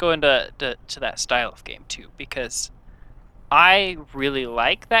 Okay, let's go into to that style of game too, because I really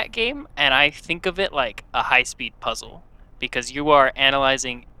like that game, and I think of it like a high-speed puzzle, because you are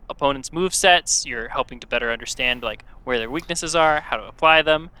analyzing opponents' move sets, you're helping to better understand like where their weaknesses are, how to apply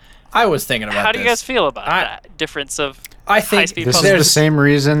them. I was thinking about How do you this. guys feel about that difference of I think high-speed This puzzles? is the same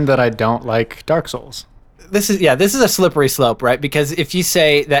reason that I don't like Dark Souls. This is a slippery slope, right? Because if you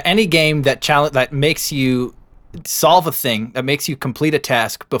say that any game that makes you solve a thing, that makes you complete a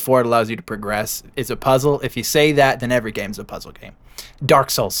task before it allows you to progress, is a puzzle. If you say that, then every game's a puzzle game. Dark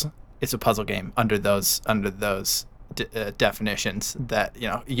Souls is a puzzle game under those definitions. That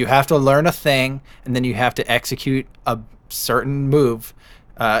you have to learn a thing, and then you have to execute a certain move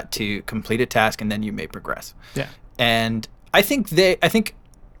to complete a task, and then you may progress. Yeah. And I think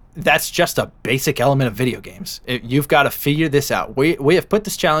that's just a basic element of video games. You've got to figure this out. We have put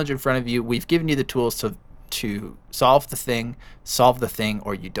this challenge in front of you. We've given you the tools to solve the thing,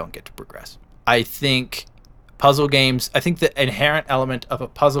 or you don't get to progress. I think puzzle games, I think the inherent element of a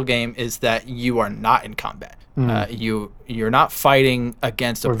puzzle game is that you are not in combat. You're not fighting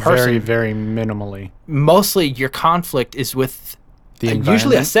against a person. Very, very minimally. Mostly your conflict is with The usually a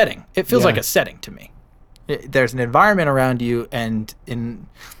environment? setting. It feels Yeah. like a setting to me. There's an environment around you, and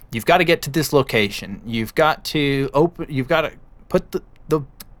you've got to get to this location. You've got to put the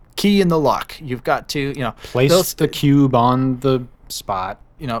key in the lock. You've got to, Place the cube on the spot.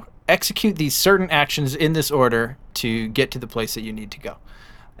 execute these certain actions in this order to get to the place that you need to go.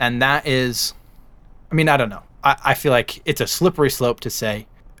 And that is, I don't know. I feel like it's a slippery slope to say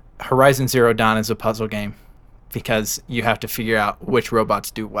Horizon Zero Dawn is a puzzle game, because you have to figure out which robots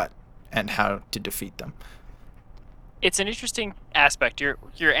do what and how to defeat them. It's an interesting aspect. You're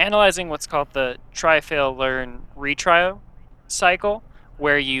analyzing what's called the try, fail, learn, retry cycle,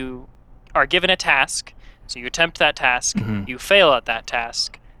 where you are given a task, so you attempt that task, you fail at that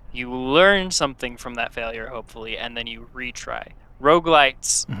task, you learn something from that failure, hopefully, and then you retry.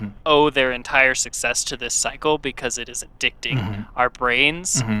 Roguelites owe their entire success to this cycle because it is addicting. Our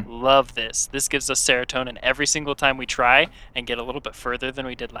brains love this. This gives us serotonin every single time we try and get a little bit further than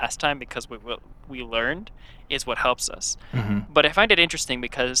we did last time, because what we learned is what helps us. But I find it interesting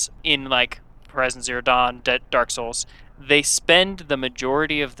because in like Horizon Zero Dawn, Dark Souls, they spend the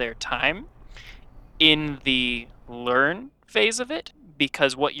majority of their time in the learn phase of it,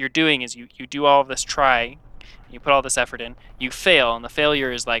 because what you're doing is you do all of this try, you put all this effort in, you fail, and the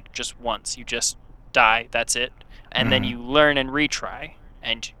failure is like just once. You just die, that's it. And then you learn and retry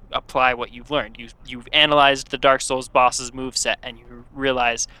and apply what you've learned. You've analyzed the Dark Souls boss's moveset, and you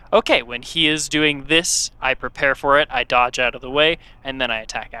realize, okay, when he is doing this, I prepare for it, I dodge out of the way, and then I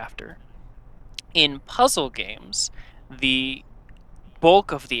attack after. In puzzle games, the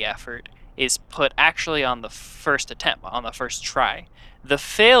bulk of the effort is put actually on the first attempt, on the first try. The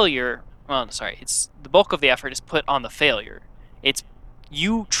failure, it's the bulk of the effort is put on the failure. It's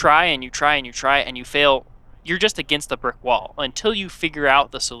you try and you try and you try and you fail you're just against the brick wall. Until you figure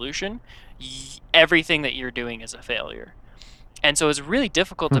out the solution, everything that you're doing is a failure. And so it's really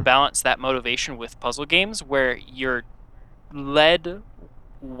difficult to balance that motivation with puzzle games where you're led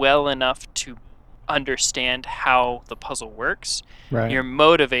well enough to understand how the puzzle works. Right. You're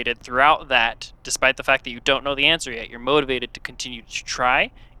motivated throughout that, despite the fact that you don't know the answer yet. You're motivated to continue to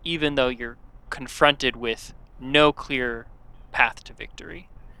try, even though you're confronted with no clear path to victory.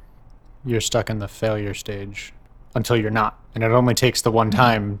 You're stuck in the failure stage until you're not. And it only takes the one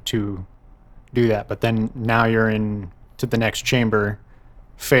time to do that. But then now you're in to the next chamber,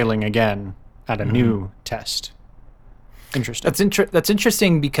 failing again at a new test. Interesting. That's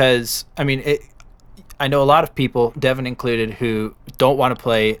interesting because, I mean, I know a lot of people, Devin included, who don't want to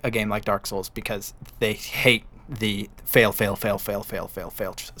play a game like Dark Souls because they hate the fail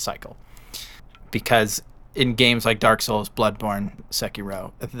cycle. Because in games like Dark Souls, Bloodborne,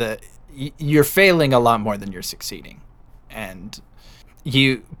 Sekiro, you're failing a lot more than you're succeeding.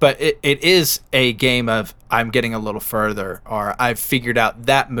 But it is a game of I'm getting a little further, or I've figured out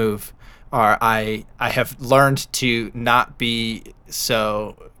that move, or I have learned to not be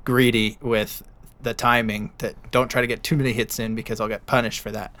so greedy with the timing, that don't try to get too many hits in because I'll get punished for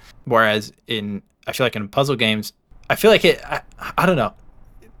that. Whereas I feel like in puzzle games, I feel like I don't know.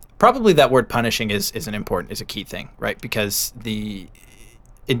 Probably that word punishing is a key thing, right? Because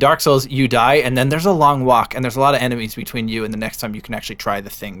in Dark Souls, you die, and then there's a long walk, and there's a lot of enemies between you and the next time you can actually try the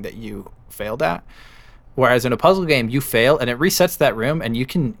thing that you failed at. Whereas in a puzzle game, you fail, and it resets that room, and you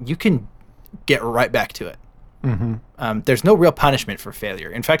can get right back to it. Mm-hmm. There's no real punishment for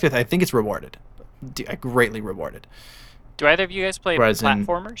failure. In fact, I think it's rewarded, greatly rewarded. Do either of you guys play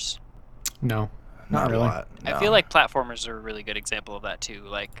platformers? No, not really. No. I feel like platformers are a really good example of that too.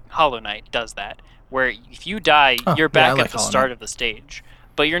 Like Hollow Knight does that, where if you die, you're back at the start of the stage.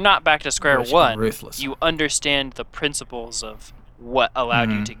 But you're not back to square one. Ruthless. You understand the principles of what allowed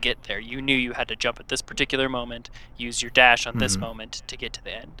you to get there. You knew you had to jump at this particular moment, use your dash on this moment to get to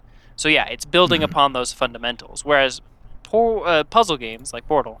the end. So yeah, it's building upon those fundamentals. Whereas puzzle games like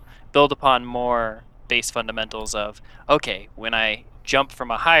Portal build upon more base fundamentals of, okay, when I jump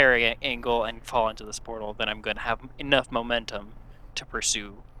from a higher angle and fall into this portal, then I'm going to have enough momentum to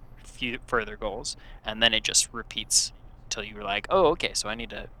pursue further goals. And then it just repeats until you're like, oh, okay, so I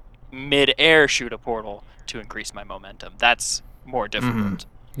need to mid-air shoot a portal to increase my momentum. That's more difficult.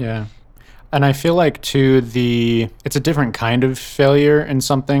 Yeah. And I feel like, too, it's a different kind of failure in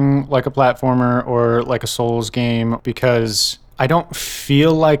something like a platformer or like a Souls game, because I don't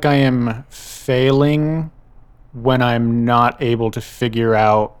feel like I am failing when I'm not able to figure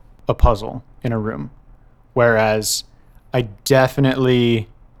out a puzzle in a room. Whereas it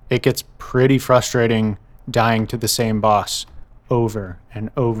gets pretty frustrating dying to the same boss over and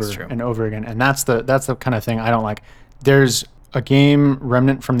over and over again. And that's the kind of thing I don't like. There's a game,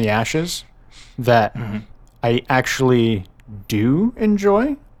 Remnant from the Ashes, that I actually do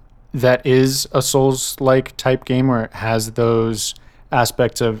enjoy, that is a Souls-like type game where it has those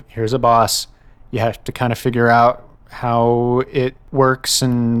aspects of, here's a boss, you have to kind of figure out how it works,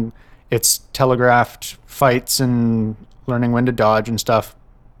 and it's telegraphed fights and learning when to dodge and stuff.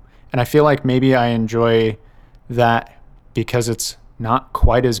 And I feel like maybe I enjoy that because it's not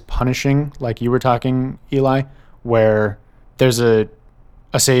quite as punishing, like you were talking, Eli, where there's a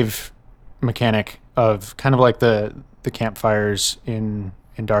save mechanic of kind of like the campfires in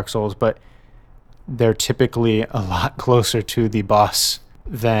Dark Souls, but they're typically a lot closer to the boss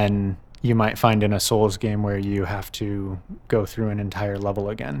than you might find in a Souls game where you have to go through an entire level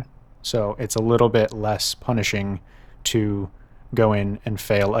again. So it's a little bit less punishing to go in and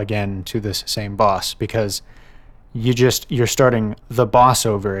fail again to this same boss, because you're starting the boss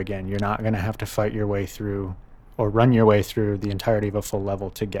over again. You're not going to have to fight your way through or run your way through the entirety of a full level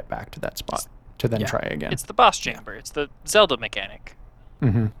to get back to that spot to then try again. It's the boss chamber. It's the Zelda mechanic.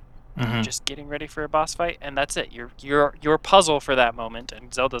 Just getting ready for a boss fight, and that's it. Your puzzle for that moment,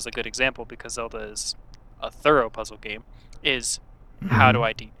 and Zelda's a good example because Zelda is a thorough puzzle game, is how do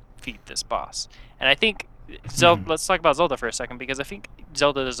I defeat this boss? And I think let's talk about Zelda for a second, because I think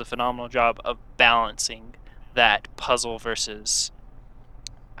Zelda does a phenomenal job of balancing that puzzle versus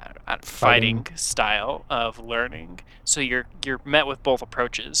fighting style of learning. So you're met with both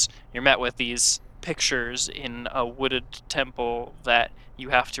approaches. You're met with these pictures in a wooded temple that you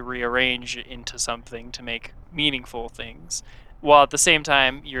have to rearrange into something to make meaningful things, while at the same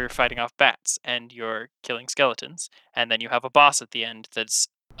time you're fighting off bats and you're killing skeletons, and then you have a boss at the end that's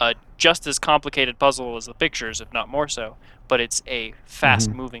a just as complicated puzzle as the pictures, if not more so, but it's a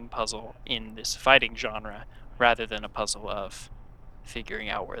fast-moving puzzle in this fighting genre rather than a puzzle of figuring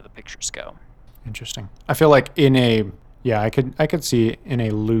out where the pictures go. Interesting. I feel like I could see in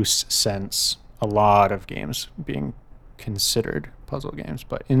a loose sense a lot of games being considered puzzle games,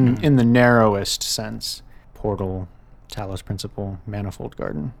 but in the narrowest sense, Portal, Talos Principle, Manifold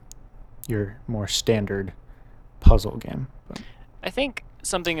Garden, your more standard puzzle game. But I think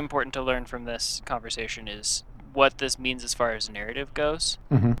something important to learn from this conversation is what this means as far as narrative goes.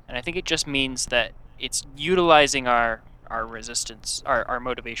 Mhm. And I think it just means that it's utilizing our resistance, our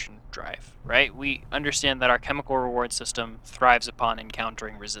motivation drive, right? We understand that our chemical reward system thrives upon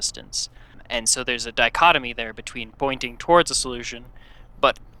encountering resistance. And so there's a dichotomy there between pointing towards a solution,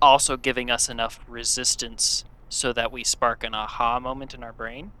 but also giving us enough resistance so that we spark an aha moment in our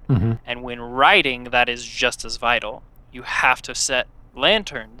brain. Mhm. And when writing, that is just as vital. You have to set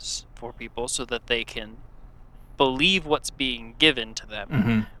lanterns for people so that they can believe what's being given to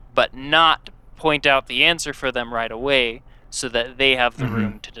them, but not point out the answer for them right away so that they have the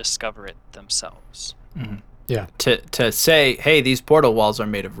room to discover it themselves. Yeah. To say, hey, these portal walls are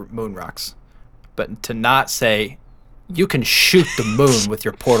made of moon rocks, but to not say, you can shoot the moon with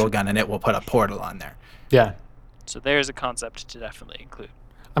your portal gun and it will put a portal on there. Yeah. So there's a concept to definitely include.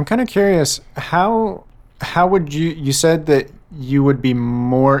 I'm kind of curious, how would you said that you would be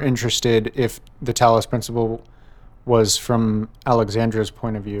more interested if the Talos Principle was from Alexandra's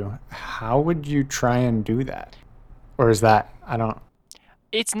point of view. How would you try and do that? Or is that, I don't...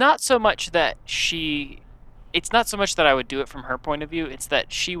 It's not so much that I would do it from her point of view. It's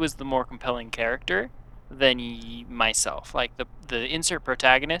that she was the more compelling character than myself. Like the insert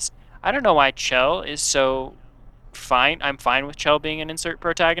protagonist. I don't know why Chell is so fine. I'm fine with Chell being an insert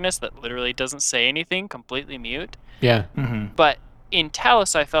protagonist that literally doesn't say anything, completely mute. Yeah. But in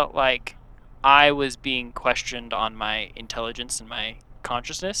Talos, I felt like I was being questioned on my intelligence and my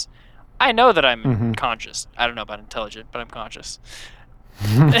consciousness. I know that I'm conscious. I don't know about intelligent, but I'm conscious.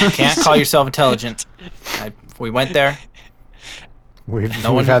 You can't call yourself intelligent. We went there. We've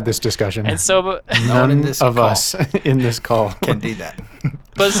had this discussion. And so none of us in this call can do that.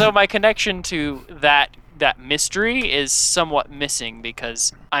 But so my connection to that mystery is somewhat missing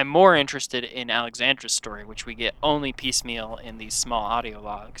because I'm more interested in Alexandra's story, which we get only piecemeal in these small audio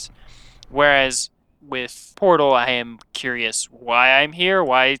logs. Whereas with Portal, I am curious why I'm here,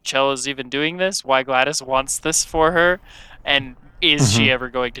 why Chell is even doing this, why Gladys wants this for her, and is she ever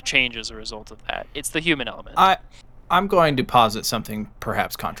going to change as a result of that? It's the human element. I'm going to posit something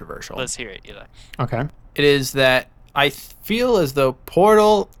perhaps controversial. Let's hear it, Eli. Okay. It is that I feel as though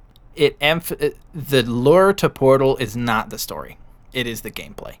Portal, the lure to Portal is not the story. It is the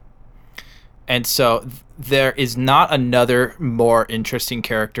gameplay. And so there is not another more interesting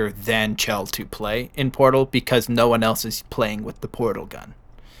character than Chell to play in Portal because no one else is playing with the portal gun.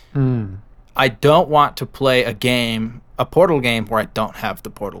 I don't want to play a Portal game where I don't have the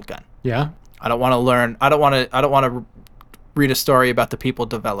portal gun. Yeah. I don't want to learn. I don't want to read a story about the people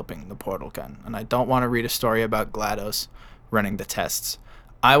developing the portal gun, and I don't want to read a story about GLaDOS running the tests.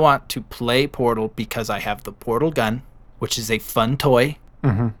 I want to play Portal because I have the portal gun, which is a fun toy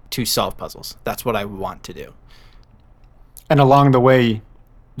to solve puzzles. That's what I want to do. And along the way,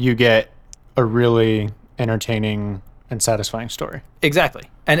 you get a really entertaining and satisfying story. Exactly.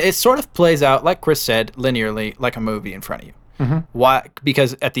 And it sort of plays out, like Chris said, linearly, like a movie in front of you. Why?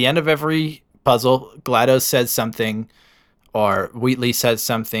 Because at the end of every puzzle, GLaDOS says something, or Wheatley says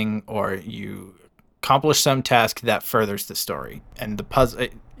something, or you accomplish some task that furthers the story. And the puzzle,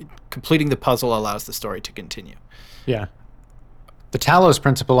 completing the puzzle allows the story to continue. Yeah. The Talos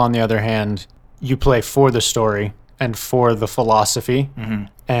Principle, on the other hand, you play for the story and for the philosophy,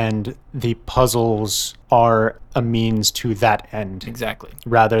 and the puzzles are a means to that end. Exactly.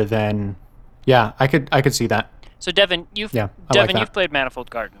 Rather than, yeah, I could see that. So Devin, you've played Manifold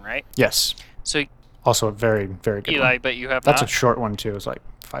Garden, right? Yes. So also a very, very good Eli, one. but you have That's not. a short one too. It's like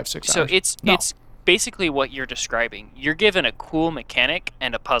 5-6 hours. So it's basically what you're describing. You're given a cool mechanic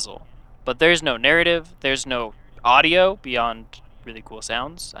and a puzzle, but there's no narrative. There's no audio beyond really cool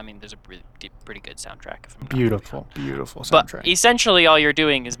sounds. I mean, there's a pretty good soundtrack. If I'm not beautiful soundtrack. But essentially, all you're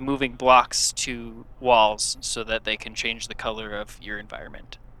doing is moving blocks to walls so that they can change the color of your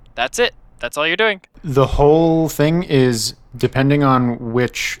environment. That's it. That's all you're doing. The whole thing is depending on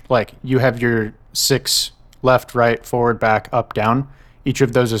which, like, you have your 6 left, right, forward, back, up, down. Each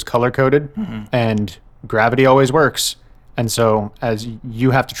of those is color coded, and gravity always works. And so as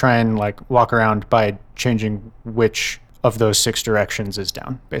you have to try and like walk around by changing which of those 6 directions is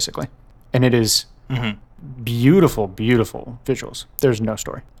down, basically. And it is beautiful, beautiful visuals. There's no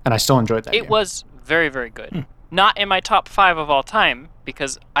story. And I still enjoyed that game. It was very, very good. Not in my top 5 of all time,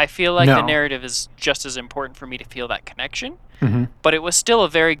 because I feel like the No. narrative is just as important for me to feel that connection. Mm-hmm. But it was still a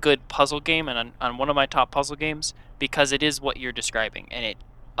very good puzzle game, and on one of my top puzzle games, because it is what you're describing, and it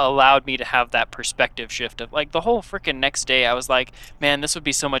allowed me to have that perspective shift of, like, the whole freaking next day I was like, man, this would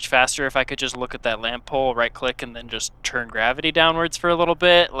be so much faster if I could just look at that lamp pole, right click, and then just turn gravity downwards for a little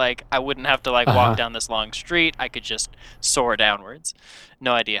bit. Like, I wouldn't have to, like, walk down this long street. I could just soar downwards.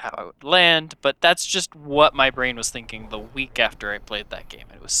 No idea how I would land, but that's just what my brain was thinking the week after I played that game.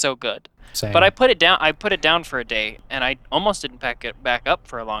 It was so good. Same. But I put it down for a day, and I almost didn't pack it back up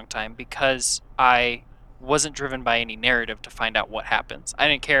for a long time because I wasn't driven by any narrative to find out what happens. I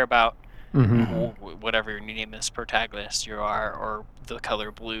didn't care about whatever your name is, protagonist you are, or the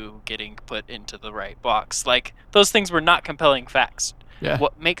color blue getting put into the right box. Like, those things were not compelling facts. Yeah.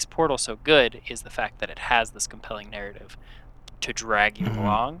 What makes Portal so good is the fact that it has this compelling narrative to drag you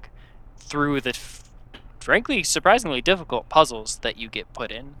along through the frankly surprisingly difficult puzzles that you get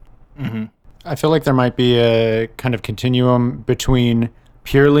put in. Mm-hmm. I feel like there might be a kind of continuum between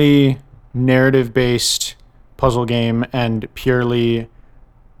purely narrative-based puzzle game and purely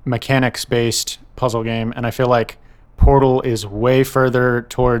mechanics-based puzzle game, and I feel like Portal is way further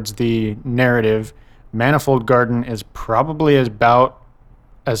towards the narrative. Manifold Garden is probably about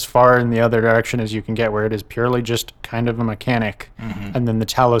as far in the other direction as you can get, where it is purely just kind of a mechanic. And then the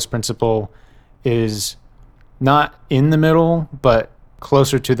Talos Principle is not in the middle, but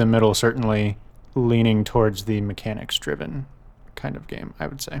closer to the middle, certainly leaning towards the mechanics-driven kind of game, I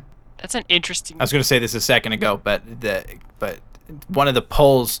would say. That's an interesting... I was going to say this a second ago, but one of the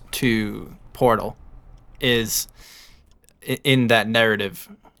pulls to Portal is in that narrative,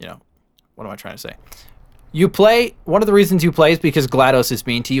 what am I trying to say? One of the reasons you play is because GLaDOS is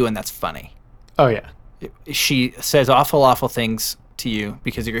mean to you, and that's funny. Oh, yeah. She says awful things to you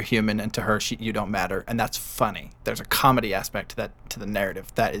because you're human, and to her, you don't matter, and that's funny. There's a comedy aspect to the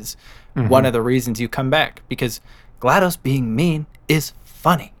narrative. That is one of the reasons you come back, because GLaDOS being mean is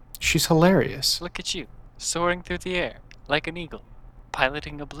funny. She's hilarious. Look at you, soaring through the air like an eagle,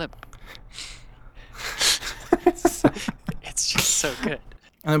 piloting a blimp. It's just so good.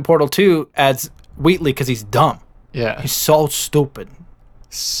 And then Portal 2 adds Wheatley because he's dumb. Yeah. He's so stupid.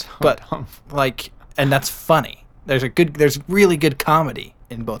 So But dumb. and that's funny. There's really good comedy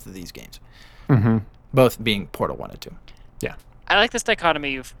in both of these games. Both being Portal 1 and 2. Yeah. I like this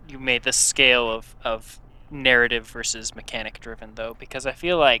dichotomy you made, this scale of narrative versus mechanic driven, though, because I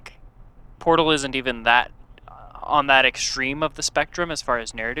feel like Portal isn't even that on that extreme of the spectrum as far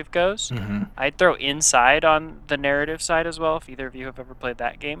as narrative goes. I'd throw Inside on the narrative side as well, if either of you have ever played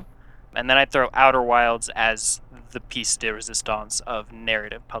that game. And then I'd throw Outer Wilds as the piece de resistance of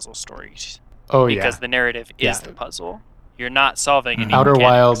narrative puzzle stories. Oh, yeah. Because the narrative is the puzzle. You're not solving any Outer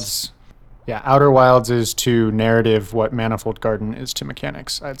mechanics. Wilds. Yeah, Outer Wilds is to narrative what Manifold Garden is to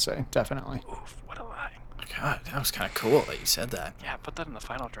mechanics, I'd say, definitely. Oof, what a lie. God, that was kind of cool that you said that. Yeah, put that in the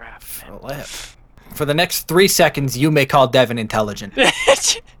final draft, man. For the next 3 seconds, you may call Devin intelligent.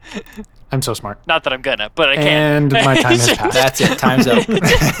 I'm so smart. Not that I'm gonna, but I can. And my time has passed. That's it. Time's up.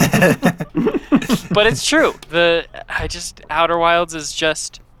 But it's true. Outer Wilds is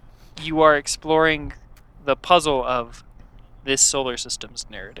just, you are exploring the puzzle of this solar system's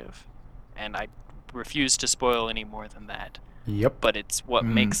narrative, and I refuse to spoil any more than that. Yep. But it's what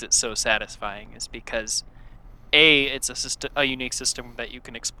makes it so satisfying is because it's a unique system that you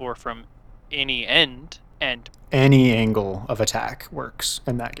can explore from any end, and Any angle of attack works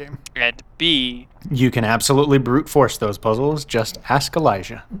in that game. and B, You can absolutely brute force those puzzles. Just ask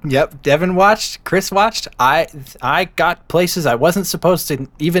Elijah. Yep. Devin watched. Chris watched. I got places I wasn't supposed to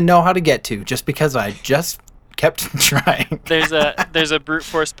even know how to get to just because I just kept trying. there's a brute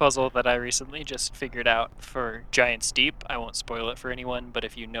force puzzle that I recently just figured out for Giant Steep. I won't spoil it for anyone, but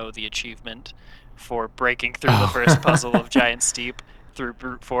if you know the achievement for breaking through the first puzzle of Giant Steep through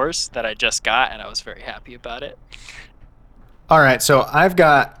brute force that I just got, and I was very happy about it. All right, so I've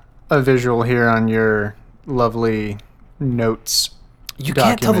got a visual here on your lovely notes. You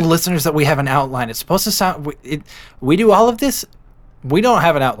can't tell the document. listeners that we have an outline. It's supposed to sound. We do all of this. We don't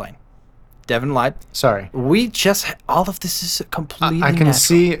have an outline. Devin lied. Sorry. We just. All of this is completely. I can natural.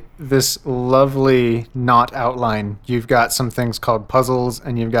 see this lovely not outline. You've got some things called puzzles,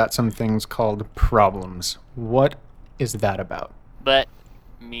 and you've got some things called problems. What is that about? Let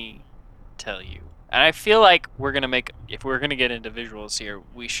me tell you. And I feel like if we're gonna get into visuals here,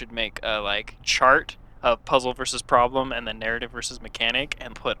 we should make a chart of puzzle versus problem and then narrative versus mechanic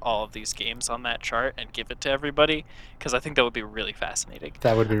and put all of these games on that chart and give it to everybody, because I think that would be really fascinating.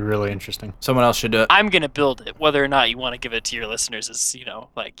 That would be really interesting. Someone else should do it. I'm going to build it. Whether or not you want to give it to your listeners is,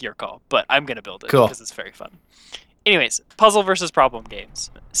 like your call. But I'm going to build it Cool. because it's very fun. Anyways, puzzle versus problem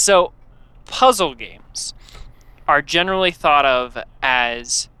games. So, puzzle games are generally thought of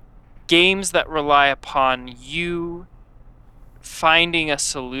as games that rely upon you finding a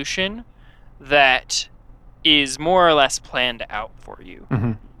solution that is more or less planned out for you.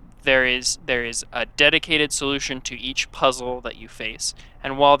 Mm-hmm. There is a dedicated solution to each puzzle that you face.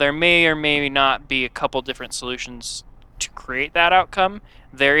 And while there may or may not be a couple different solutions to create that outcome,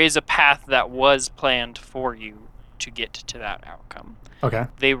 there is a path that was planned for you to get to that outcome. Okay.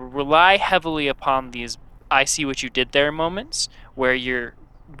 They rely heavily upon these I see what you did there moments where you're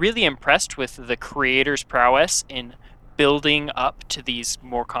really impressed with the creator's prowess in building up to these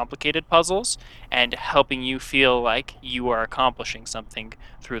more complicated puzzles and helping you feel like you are accomplishing something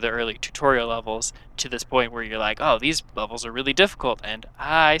through the early tutorial levels to this point where you're like, oh, these levels are really difficult, and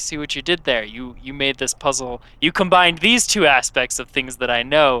I see what you did there. You made this puzzle. You combined these two aspects of things that I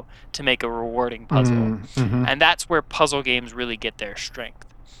know to make a rewarding puzzle. Mm-hmm. And that's where puzzle games really get their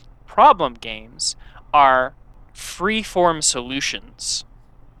strength. Problem games are free-form solutions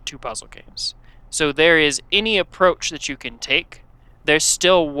to puzzle games. So there is any approach that you can take. There's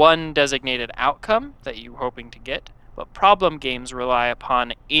still one designated outcome that you're hoping to get, but problem games rely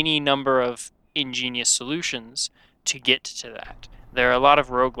upon any number of ingenious solutions to get to that. There are a lot of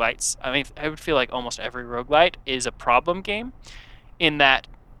roguelites. I mean, I would feel like almost every roguelite is a problem game in that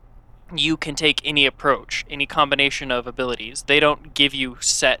you can take any approach, any combination of abilities. They don't give you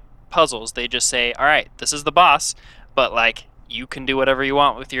set puzzles. They just say, all right, this is the boss, but like you can do whatever you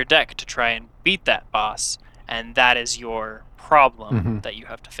want with your deck to try and beat that boss, and that is your problem that you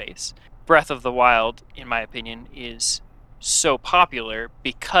have to face. Breath of the Wild, in my opinion, is so popular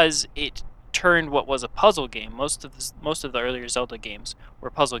because it turned what was a puzzle game, most of the earlier Zelda games were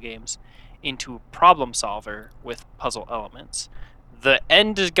puzzle games, into a problem solver with puzzle elements. The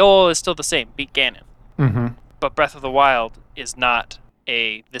end goal is still the same, beat Ganon. Mm-hmm. But Breath of the Wild is not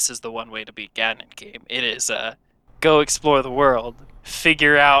a this is the one way to beat Ganon game. It is a go explore the world,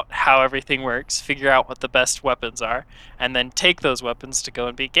 figure out how everything works, figure out what the best weapons are, and then take those weapons to go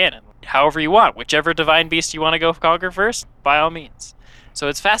and beat Ganon. However you want, whichever divine beast you want to go conquer first, by all means. So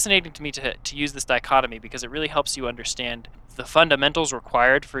it's fascinating to me to use this dichotomy because it really helps you understand the fundamentals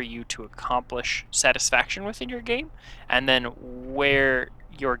required for you to accomplish satisfaction within your game, and then where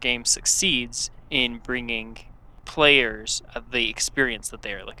your game succeeds in bringing players the experience that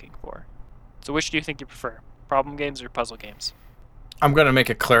they are looking for. So which do you think you prefer? Problem games or puzzle games? I'm going to make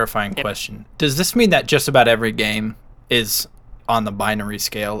a clarifying question. Does this mean that just about every game is on the binary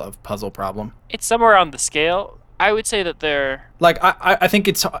scale of puzzle problem? It's somewhere on the scale. I would say that they're... Like, I think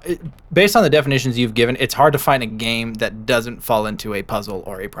it's, based on the definitions you've given, it's hard to find a game that doesn't fall into a puzzle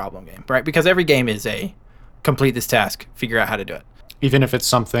or a problem game, right? Because every game is a complete this task, figure out how to do it. Even if it's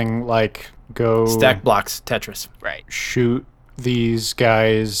something like go... Stack blocks, Tetris. Right. Shoot these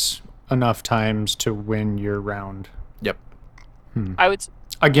guys enough times to win your round. Yep. I would...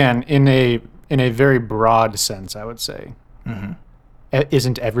 Again, in a very broad sense, I would say. Mm-hmm.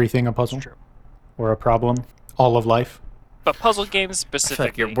 Isn't everything a puzzle? That's true. Or a problem? All of life? But puzzle games I feel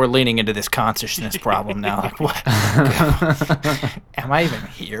specifically... like we're leaning into this consciousness problem now. Like, what? Am I even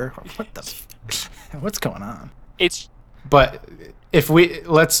here? What the? What's going on? It's... But if we...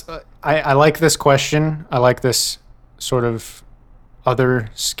 Let's... I like this question. I like this sort of other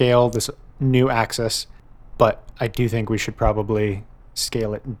scale, this new axis. But I do think we should probably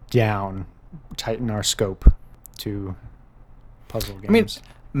scale it down, tighten our scope to puzzle games.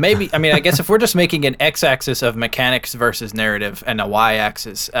 I guess if we're just making an x-axis of mechanics versus narrative and a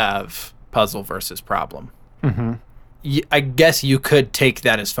y-axis of puzzle versus problem, I guess you could take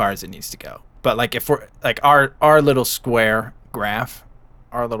that as far as it needs to go. But like if we're like our little square graph,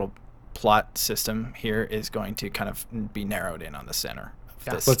 our little plot system here is going to kind of be narrowed in on the center of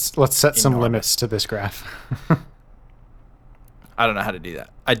this. Let's set some enormous- limits to this graph. I don't know how to do that.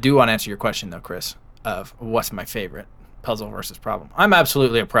 I do want to answer your question though, Chris, of what's my favorite. Puzzle versus problem. I'm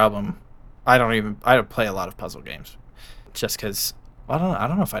absolutely a problem. I don't play a lot of puzzle games, just because I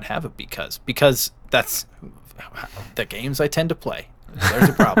don't know if I'd have it because that's the games I tend to play. There's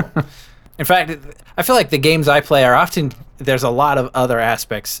a problem. In fact, I feel like the games I play are often there's a lot of other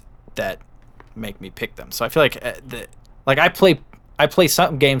aspects that make me pick them. So I feel like I play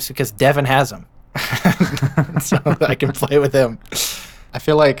some games because Devin has them, so I can play with him. I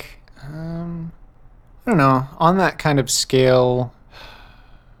feel like I don't know, on that kind of scale,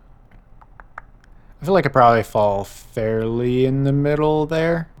 I feel like I probably fall fairly in the middle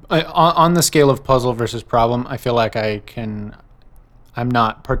there. On the scale of puzzle versus problem, I feel like I'm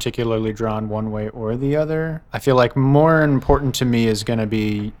not particularly drawn one way or the other. I feel like more important to me is going to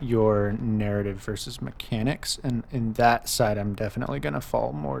be your narrative versus mechanics. And in that side, I'm definitely going to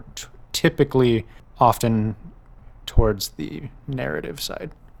fall more typically often towards the narrative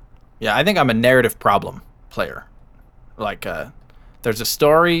side. Yeah, I think I'm a narrative problem player. Like, there's a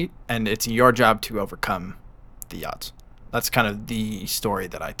story, and it's your job to overcome the odds. That's kind of the story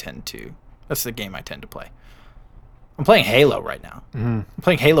that that's the game I tend to play. I'm playing Halo right now. I'm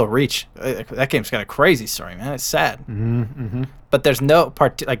playing Halo Reach. That game's got a crazy story, man. It's sad. But there's no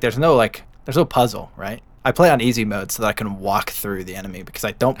there's no puzzle, right? I play on easy mode so that I can walk through the enemy because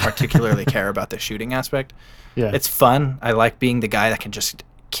I don't particularly care about the shooting aspect. Yeah. It's fun. I like being the guy that can just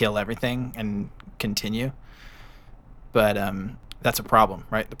kill everything and continue. But that's a problem,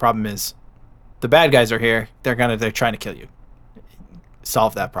 right? The problem is the bad guys are here. They're trying to kill you.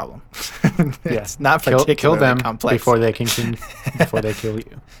 Solve that problem. It's not particularly kill them complex. before they kill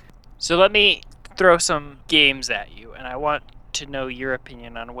you. So let me throw some games at you, and I want to know your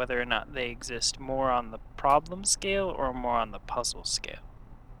opinion on whether or not they exist more on the problem scale or more on the puzzle scale.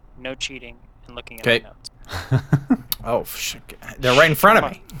 No cheating and looking at Okay. the notes. Oh, they're right in front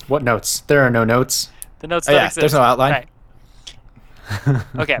of me. What notes? There are no notes. The notes Oh, don't yeah, exist. there's no outline. Right.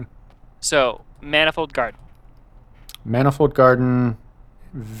 Okay. So, Manifold Garden. Manifold Garden,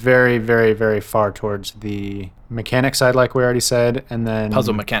 very, very, very far towards the mechanic side, like we already said, and then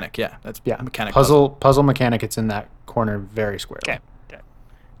Puzzle mechanic, yeah. That's mechanic. puzzle mechanic. It's in that corner very squarely. Okay.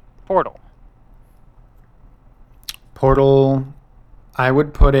 Portal. Portal, I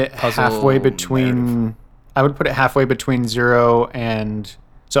would put it Puzzle halfway between. narrative. I would put it halfway between 0 and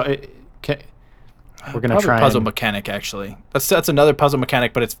we're gonna Probably try puzzle and, mechanic actually. That's another puzzle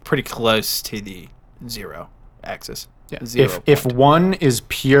mechanic, but it's pretty close to the 0 axis. Yeah. Zero If point. 1 is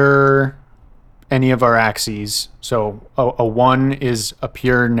pure any of our axes, so a 1 is a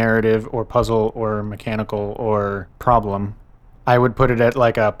pure narrative or puzzle or mechanical or problem, I would put it at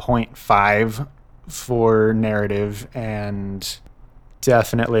like a 0.5 for narrative and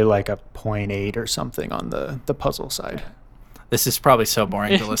definitely like a 0.8 or something on the puzzle side. This is probably so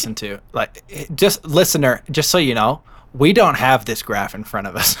boring to listen to. Like, just listener, just so you know, we don't have this graph in front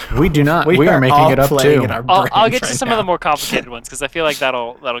of us. We do not. We are making all it up playing too. in our I'll brains get to right some of now. the more complicated ones because I feel like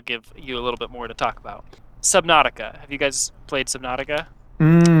that'll give you a little bit more to talk about. Subnautica. Have you guys played Subnautica?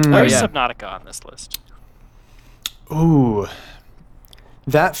 Where's yeah. Subnautica on this list? Ooh,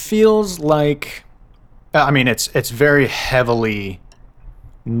 that feels like. I mean, it's very heavily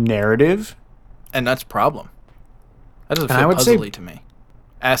narrative. And that's a problem. That doesn't And I feel would say- puzzly to me.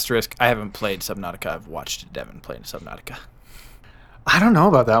 Asterisk, I haven't played Subnautica. I've watched Devin play Subnautica. I don't know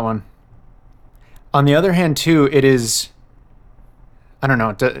about that one. On the other hand, too, it is. I don't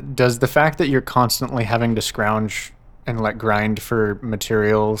know. Does the fact that you're constantly having to scrounge and like grind for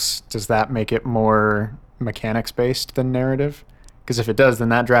materials, does that make it more mechanics based than narrative? Because if it does, then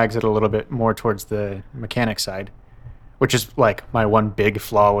that drags it a little bit more towards the mechanic side, which is like my one big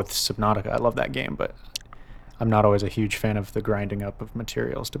flaw with Subnautica. I love that game, but I'm not always a huge fan of the grinding up of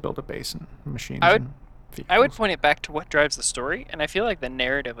materials to build a base and machines. I would- and I would vehicles. point it back to what drives the story, and I feel like the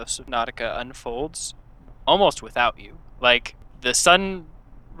narrative of Subnautica unfolds almost without you. Like, the sun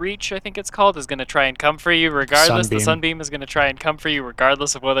reach, I think it's called, is going to try and come for you regardless. Sunbeam. The sunbeam is going to try and come for you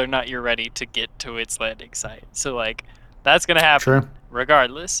regardless of whether or not you're ready to get to its landing site. So, like, that's going to happen True.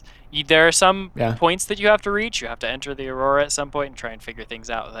 regardless. There are some Yeah. points that you have to reach. You have to enter the Aurora at some point and try and figure things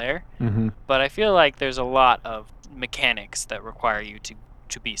out there. Mm-hmm. But I feel like there's a lot of mechanics that require you to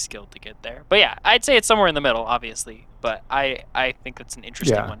be skilled to get there. But yeah, I'd say it's somewhere in the middle, obviously. But I think it's an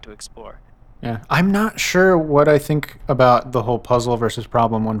interesting Yeah. one to explore. Yeah, I'm not sure what I think about the whole puzzle versus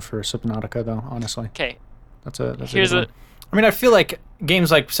problem one for Subnautica, though. Honestly, Okay, that's a here's good a one. I mean, I feel like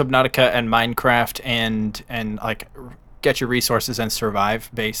games like Subnautica and Minecraft and like get your resources and survive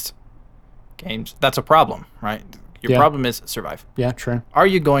based games, that's a problem, right? Your Yeah. problem is survive. Yeah, true. Are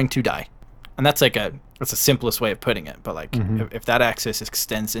you going to die? And that's the simplest way of putting it. But like, Mhm. if that axis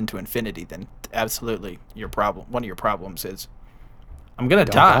extends into infinity, then absolutely one of your problems is, I'm gonna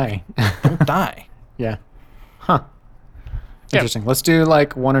Don't die. die. Don't die. Yeah. Huh. Yeah. Interesting. Let's do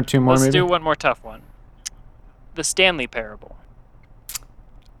like one or two more, Let's maybe. do one more tough one. The Stanley Parable.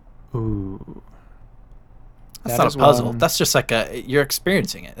 Ooh. That's That not is a puzzle. one- That's just like you're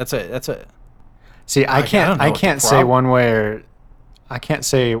experiencing it. That's a. See, I I don't can't. know I what the can't say problem- one way or. I can't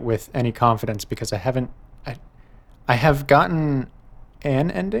say with any confidence because I haven't. I have gotten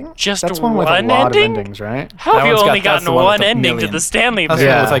an ending. Just That's one with a one lot of ending? endings, right? How have That you one's only that's the gotten one with one the ending to million. the Stanley That's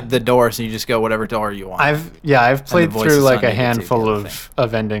Parable? the one with like the door, so you just go whatever door you want. I've played through voices like on a you to do the handful other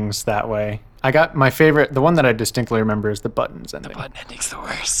of endings that way. I got my favorite, the one that I distinctly remember is the buttons ending. The button ending's the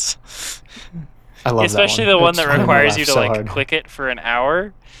worst. I love Especially that the one. one It that just made me requires laugh you to so like hard. click it for an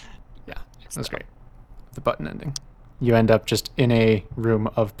hour. Yeah, that's great. The button ending. You end up just in a room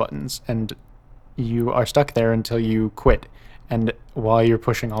of buttons, and you are stuck there until you quit. And while you're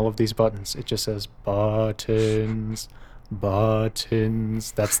pushing all of these buttons, it just says buttons,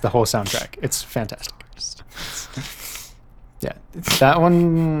 buttons. That's the whole soundtrack. It's fantastic. Yeah, that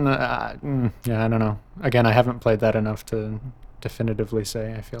one. Yeah, I don't know. Again, I haven't played that enough to definitively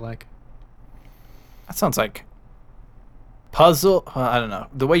say. I feel like. That sounds like puzzle. I don't know.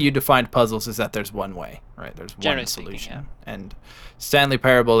 The way you defined puzzles is that there's one way, right? There's Generally one speaking, solution. And Stanley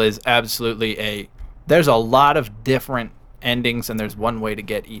Parable is absolutely there's a lot of different endings, and there's one way to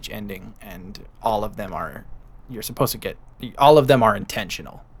get each ending, and all of them are all of them are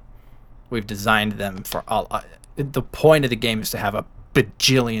intentional. We've designed them for all. The point of the game is to have a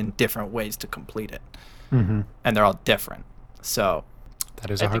bajillion different ways to complete it, Mm-hmm. and they're all different. So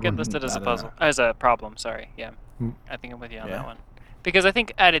That is I a hard think it one. listed as I a don't puzzle, know. as a problem. Sorry, yeah. Mm. I think I'm with you on Yeah. that one. Because I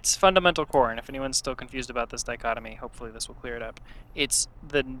think at its fundamental core, and if anyone's still confused about this dichotomy, hopefully this will clear it up. It's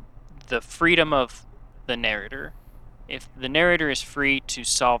the freedom of the narrator. If the narrator is free to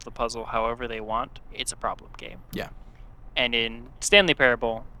solve the puzzle however they want, it's a problem game. Yeah. And in Stanley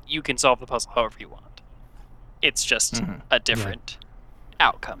Parable, you can solve the puzzle however you want. It's just Mhm. a different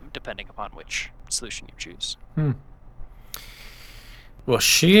outcome depending upon which solution you choose. Well,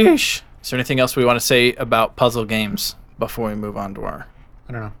 sheesh. Is there anything else we want to say about puzzle games before we move on to our?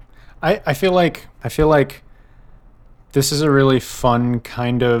 I don't know. I feel like this is a really fun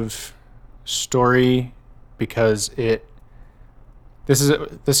kind of story because this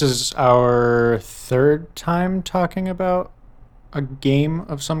is our third time talking about a game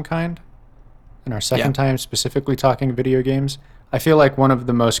of some kind, and our second time specifically talking video games. I feel like one of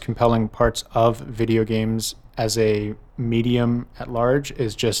the most compelling parts of video games as a medium at large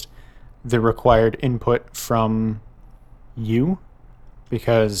is just the required input from you,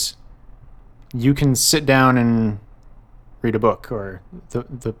 because you can sit down and read a book, or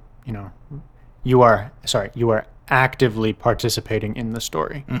you are actively participating in the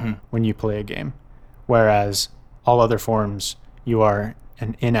story when you play a game, whereas all other forms you are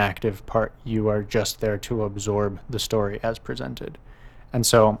an inactive part. You are just there to absorb the story as presented. And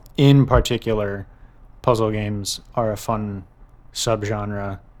so in particular, puzzle games are a fun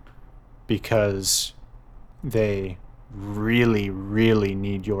subgenre because they really, really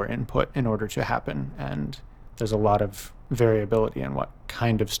need your input in order to happen. And there's a lot of variability in what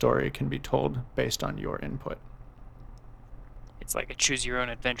kind of story can be told based on your input. It's like a choose your own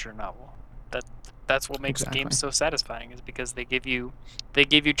adventure novel. That's what makes Exactly. games so satisfying, is because they give you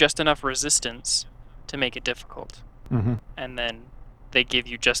just enough resistance to make it difficult. Mm-hmm. And then they give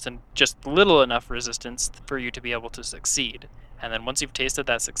you just little enough resistance for you to be able to succeed. And then once you've tasted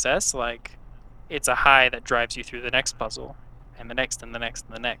that success, like, it's a high that drives you through the next puzzle and the next and the next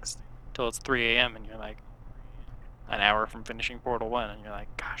and the next till it's 3 a.m. and you're like an hour from finishing Portal 1 and you're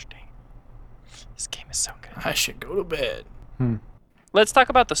like, gosh dang, this game is so good. I should go to bed. Let's talk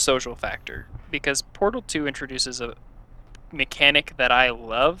about the social factor, because Portal 2 introduces a mechanic that I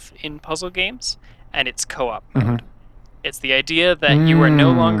love in puzzle games, and it's co-op mode. It's the idea that you are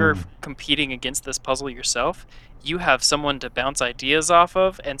no longer competing against this puzzle yourself. You have someone to bounce ideas off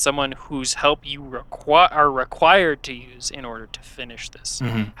of, and someone whose help you are required to use in order to finish this.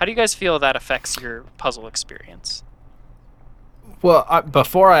 How do you guys feel that affects your puzzle experience? Well,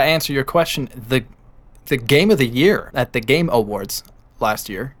 before I answer your question, the game of the year at the Game Awards last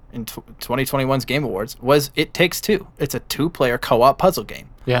year, in 2021's Game Awards, was It Takes Two. It's a 2-player co-op puzzle game.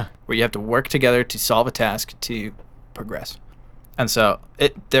 Yeah. Where you have to work together to solve a task to progress. And so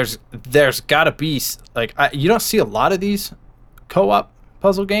there's got to be, like, you don't see a lot of these co-op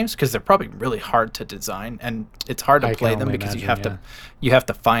puzzle games because they're probably really hard to design, and it's hard to play them because you have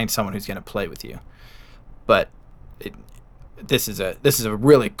to find someone who's going to play with you. But this is a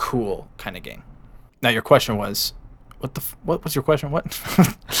really cool kind of game. Now your question was, what was your question? What?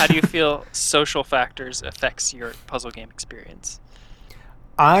 How do you feel social factors affects your puzzle game experience?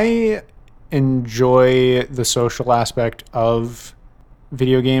 I enjoy the social aspect of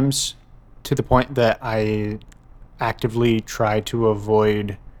video games to the point that I actively try to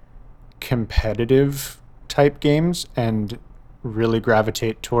avoid competitive type games and really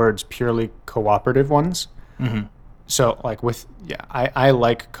gravitate towards purely cooperative ones. So like I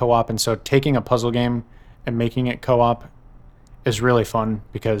like co-op, and so taking a puzzle game and making it co-op is really fun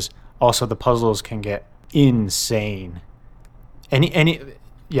because also the puzzles can get insane.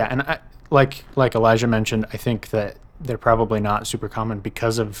 Yeah, and like Elijah mentioned, I think that they're probably not super common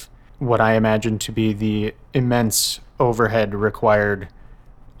because of what I imagine to be the immense overhead required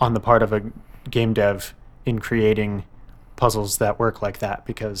on the part of a game dev in creating puzzles that work like that,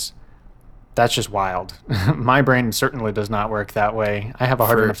 because that's just wild. My brain certainly does not work that way. I have a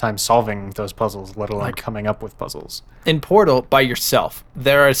hard enough time solving those puzzles, let alone coming up with puzzles. In Portal, by yourself,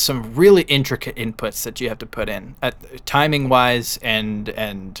 there are some really intricate inputs that you have to put in, timing wise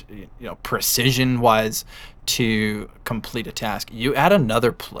and precision wise, to complete a task. You add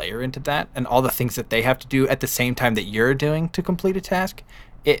another player into that, and all the things that they have to do at the same time that you're doing to complete a task.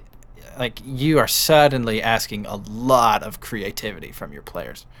 You are suddenly asking a lot of creativity from your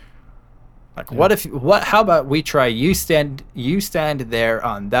players. How about we try, you stand there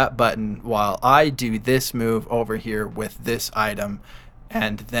on that button while I do this move over here with this item,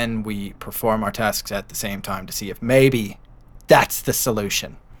 and then we perform our tasks at the same time to see if maybe that's the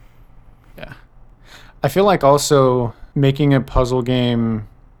solution. Yeah. I feel like also making a puzzle game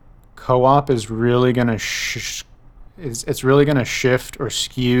co-op is really going to it's really going to shift or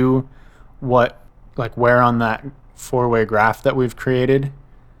skew where on that four-way graph that we've created.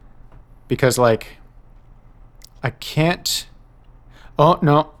 Because I can't. Oh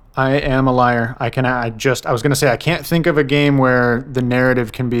no, I am a liar. I was gonna say I can't think of a game where the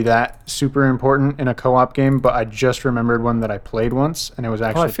narrative can be that super important in a co-op game, but I just remembered one that I played once, and it was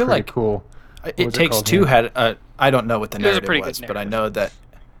actually pretty cool. It Takes Two had I don't know what the narrative was, but I know that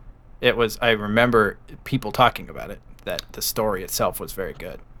it was. I remember people talking about it. That the story itself was very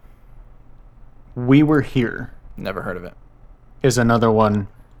good. We Were Here. Never heard of it. Is another one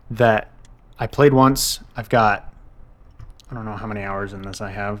that I played once. I've got, I don't know how many hours in this I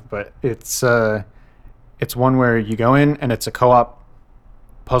have, but it's one where you go in and it's a co-op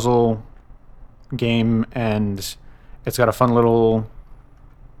puzzle game, and it's got a fun little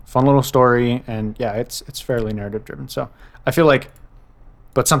story, and yeah, it's fairly narrative driven. So I feel like,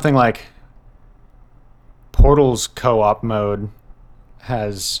 but something like Portal's co-op mode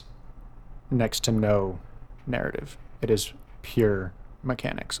has next to no narrative. It is pure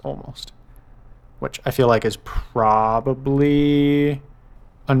mechanics almost, which I feel like is probably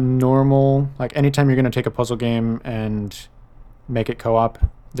a normal, anytime you're going to take a puzzle game and make it co-op,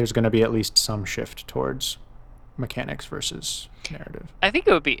 there's going to be at least some shift towards mechanics versus narrative. I think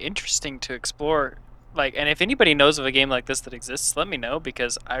it would be interesting to explore, and if anybody knows of a game like this that exists, let me know,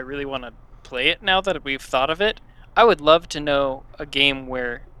 because I really want to play it now that we've thought of it. I would love to know a game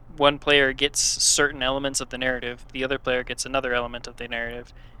where one player gets certain elements of the narrative, the other player gets another element of the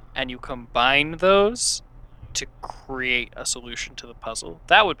narrative, and you combine those to create a solution to the puzzle.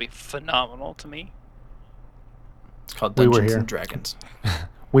 That would be phenomenal to me. It's called Dungeons and Dragons.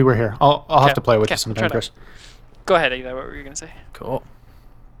 We Were Here. I'll have to play with you sometime, Chris. Go ahead, Eli, what were you going to say? Cool.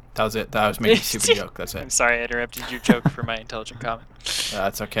 That was it. That was making a stupid joke. That's it. I'm sorry I interrupted your joke for my intelligent comment.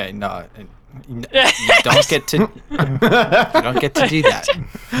 That's okay. No, you don't get to. You don't get to do that.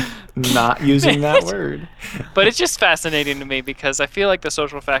 Not using that word. But it's just fascinating to me because I feel like the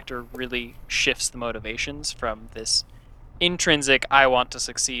social factor really shifts the motivations from this intrinsic "I want to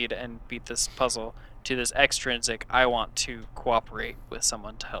succeed and beat this puzzle" to this extrinsic "I want to cooperate with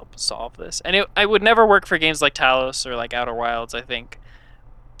someone to help solve this." And it would never work for games like Talos or like Outer Wilds, I think.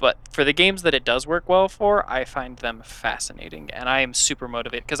 But for the games that it does work well for, I find them fascinating. And I am super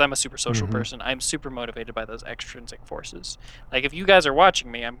motivated, because I'm a super social person. I'm super motivated by those extrinsic forces. If you guys are watching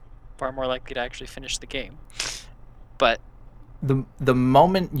me, I'm far more likely to actually finish the game. But the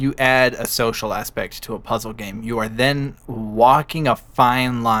moment you add a social aspect to a puzzle game, you are then walking a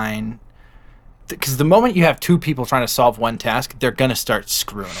fine line. Because the moment you have two people trying to solve one task, they're going to start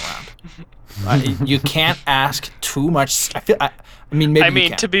screwing around. You can't ask too much. I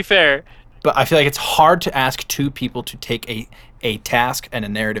mean, to be fair, but I feel like it's hard to ask two people to take a task and a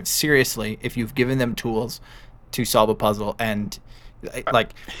narrative seriously if you've given them tools to solve a puzzle, and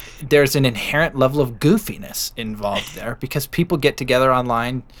there's an inherent level of goofiness involved there because people get together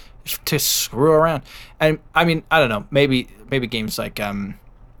online to screw around. And I mean, I don't know, maybe games like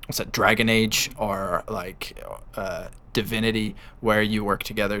what's that, Dragon Age, or Divinity, where you work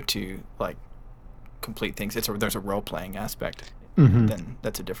together to complete things. There's a role playing aspect. Then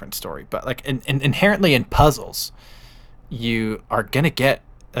that's a different story. But inherently in puzzles, you are gonna get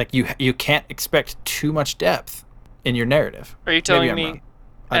you can't expect too much depth in your narrative. Are you telling me?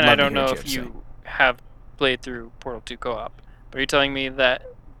 And I don't know if you have played through Portal 2 co-op, but are you telling me that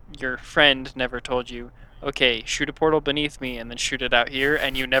your friend never told you, okay, shoot a portal beneath me and then shoot it out here,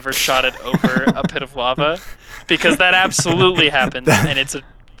 and you never shot it over a pit of lava, because that absolutely happens, and it's an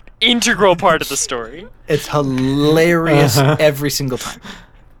integral part of the story. It's hilarious every single time.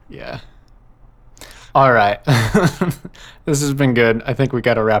 Yeah. All right. This has been good. I think we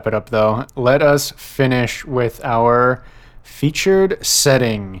got to wrap it up, though. Let us finish with our featured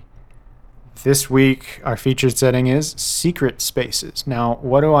setting. This week, our featured setting is secret spaces. Now,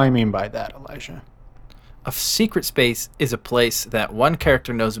 what do I mean by that, Elijah? A secret space is a place that one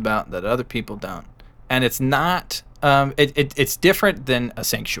character knows about that other people don't. And it's not, it's different than a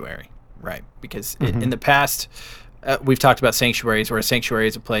sanctuary, right? Because in the past, we've talked about sanctuaries, where a sanctuary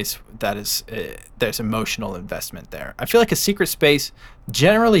is a place that is, there's emotional investment there. I feel like a secret space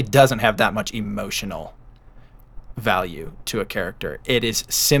generally doesn't have that much emotional value to a character. It is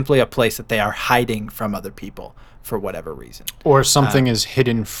simply a place that they are hiding from other people for whatever reason. Or something is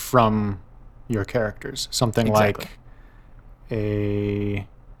hidden from your characters. Something Exactly. like a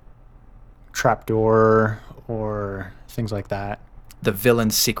trapdoor or things like that. The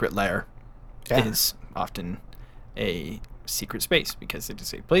villain's secret lair Yeah. is often a secret space because it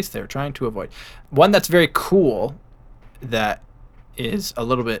is a place they're trying to avoid. One that's very cool that is a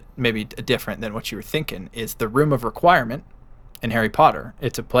little bit maybe different than what you were thinking is the Room of Requirement in Harry Potter.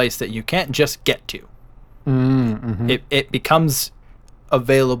 It's a place that you can't just get to. Mm-hmm. It becomes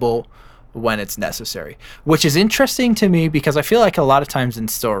available when it's necessary, which is interesting to me because I feel like a lot of times in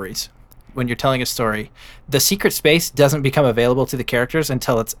stories, when you're telling a story, the secret space doesn't become available to the characters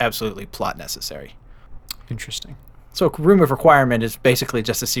until it's absolutely plot necessary. Interesting. So Room of Requirement is basically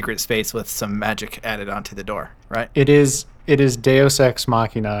just a secret space with some magic added onto the door, right? It is Deus Ex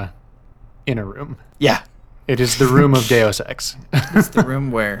Machina in a room. Yeah. It is the room of Deus Ex. It's the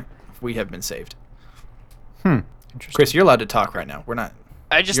room where we have been saved. Interesting. Chris, you're allowed to talk right now. We're not.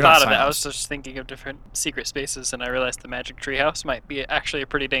 I just You're not thought of it. I was silenced. just thinking of different secret spaces, and I realized the Magic Treehouse might be actually a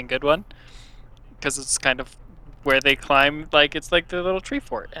pretty dang good one, because it's kind of where they climb, like it's like their little tree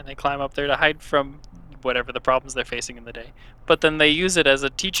fort, and they climb up there to hide from whatever the problems they're facing in the day. But then they use it as a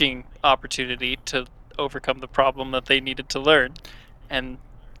teaching opportunity to overcome the problem that they needed to learn. And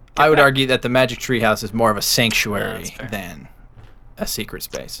I would back. argue that the Magic Treehouse is more of a Yeah, sanctuary that's fair. than a secret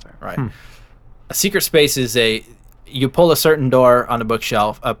space, right? A secret space is you pull a certain door on a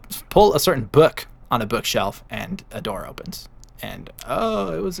bookshelf, pull a certain book on a bookshelf, and a door opens. And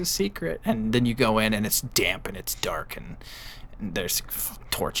oh, it was a secret. And then you go in, and it's damp and it's dark, and there's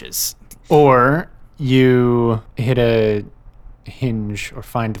torches. Or you hit a hinge or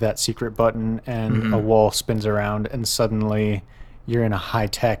find that secret button and a wall spins around and suddenly you're in a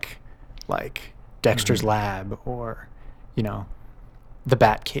high-tech like Dexter's Lab or, the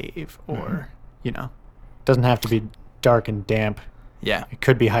Bat Cave or, doesn't have to be dark and damp. Yeah. It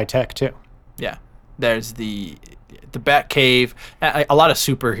could be high-tech too. Yeah, there's the Bat Cave. A lot of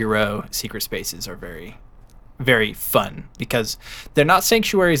superhero secret spaces are very, very fun because they're not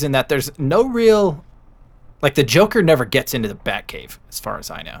sanctuaries in that there's no real, like the Joker never gets into the Bat Cave as far as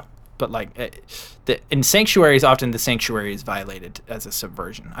I know. But like in sanctuaries, often the sanctuary is violated as a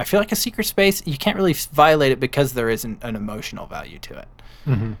subversion. I feel like a secret space, you can't really violate it because there isn't an emotional value to it.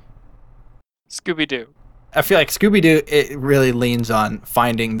 Scooby-Doo. I feel like Scooby-Doo, it really leans on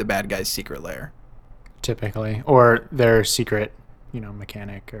finding the bad guy's secret lair. Typically, or their secret,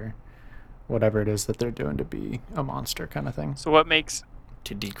 mechanic or whatever it is that they're doing to be a monster kind of thing. So what makes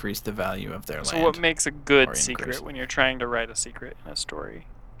To decrease the value of their so land. what makes a good or secret increase. when you're trying to write a secret in a story?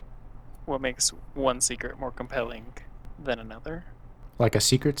 What makes one secret more compelling than another? Like a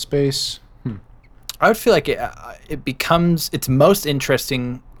secret space. I would feel like it's most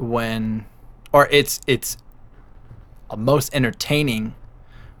interesting when, or it's most entertaining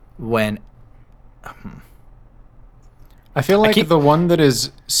when. I feel like keep- the one that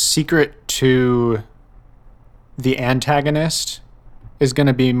is secret to the antagonist is going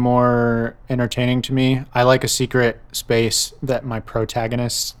to be more entertaining to me. I like a secret space that my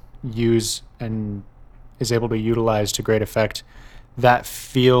protagonists use and is able to utilize to great effect. That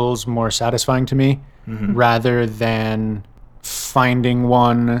feels more satisfying to me rather than finding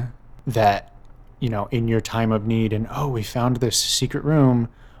one that, in your time of need and, oh, we found this secret room,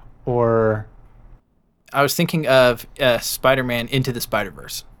 or I was thinking of Spider-Man Into the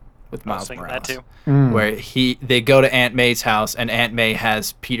Spider-Verse with I was Miles thinking Morales, that too. where they go to Aunt May's house and Aunt May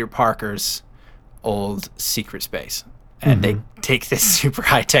has Peter Parker's old secret space, and they take this super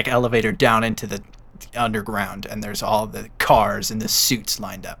high-tech elevator down into the underground, and there's all the cars and the suits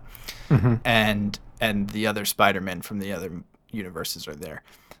lined up, and the other Spider-Men from the other universes are there.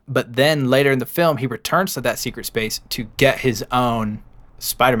 But then later in the film, he returns to that secret space to get his own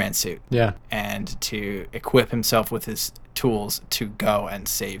Spider-Man suit Yeah. and to equip himself with his tools to go and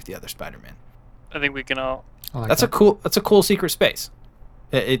save the other Spider-Man. I think we can all. I like That's that. a cool secret space.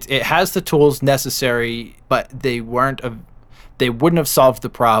 It has the tools necessary, but they wouldn't have solved the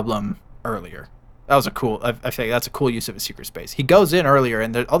problem earlier. That was I think that's a cool use of a secret space. He goes in earlier,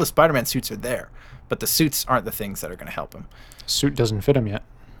 and all the Spider-Man suits are there, but the suits aren't the things that are going to help him. Suit doesn't fit him yet.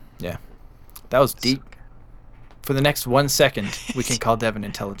 Yeah, that was deep. For the next 1 second, we can call Devin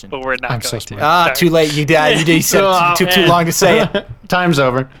intelligent. But we're not I'm going so to. smart. Ah, too late. You did. You said it took too long to say it. Time's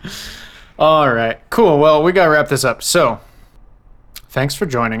over. All right. Cool. Well, we got to wrap this up. So, thanks for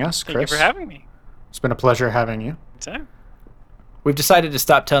joining us, Chris. Thank you for having me. It's been a pleasure having you. Anytime. We've decided to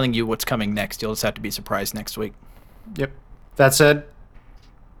stop telling you what's coming next. You'll just have to be surprised next week. Yep. That said,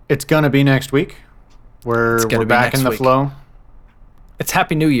 it's going to be next week. We're gonna be back next in the week. flow. It's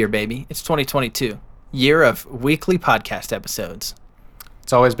Happy New Year, baby. It's 2022. Year of weekly podcast episodes.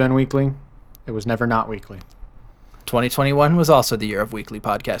 It's always been weekly. It was never not weekly. 2021 was also the year of weekly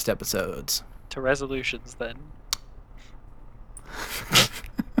podcast episodes. To resolutions, then.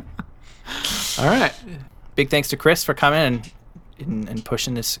 All right. Big thanks to Chris for coming and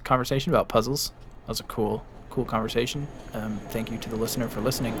pushing this conversation about puzzles. That was a cool conversation. Thank you to the listener for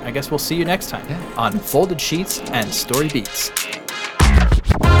listening. I guess we'll see you next time on Folded Sheets and Story Beats.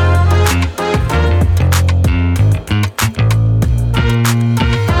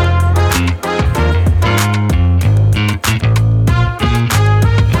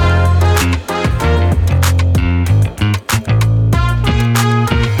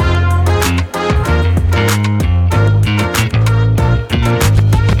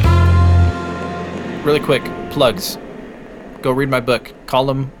 Really quick, plugs. Go read my book,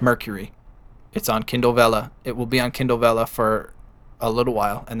 Column Mercury. It's on Kindle Vella. It will be on Kindle Vella for a little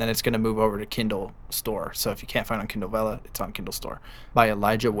while, and then it's going to move over to Kindle Store. So if you can't find it on Kindle Vella, it's on Kindle Store. By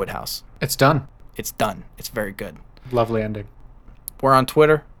Elijah Woodhouse. It's done. It's done. It's very good. Lovely ending. We're on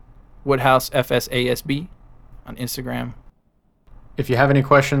Twitter, Woodhouse FSASB, on Instagram. If you have any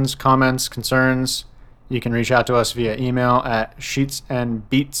questions, comments, concerns, you can reach out to us via email at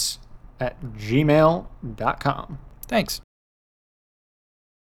sheetsandbeats@gmail.com. Thanks.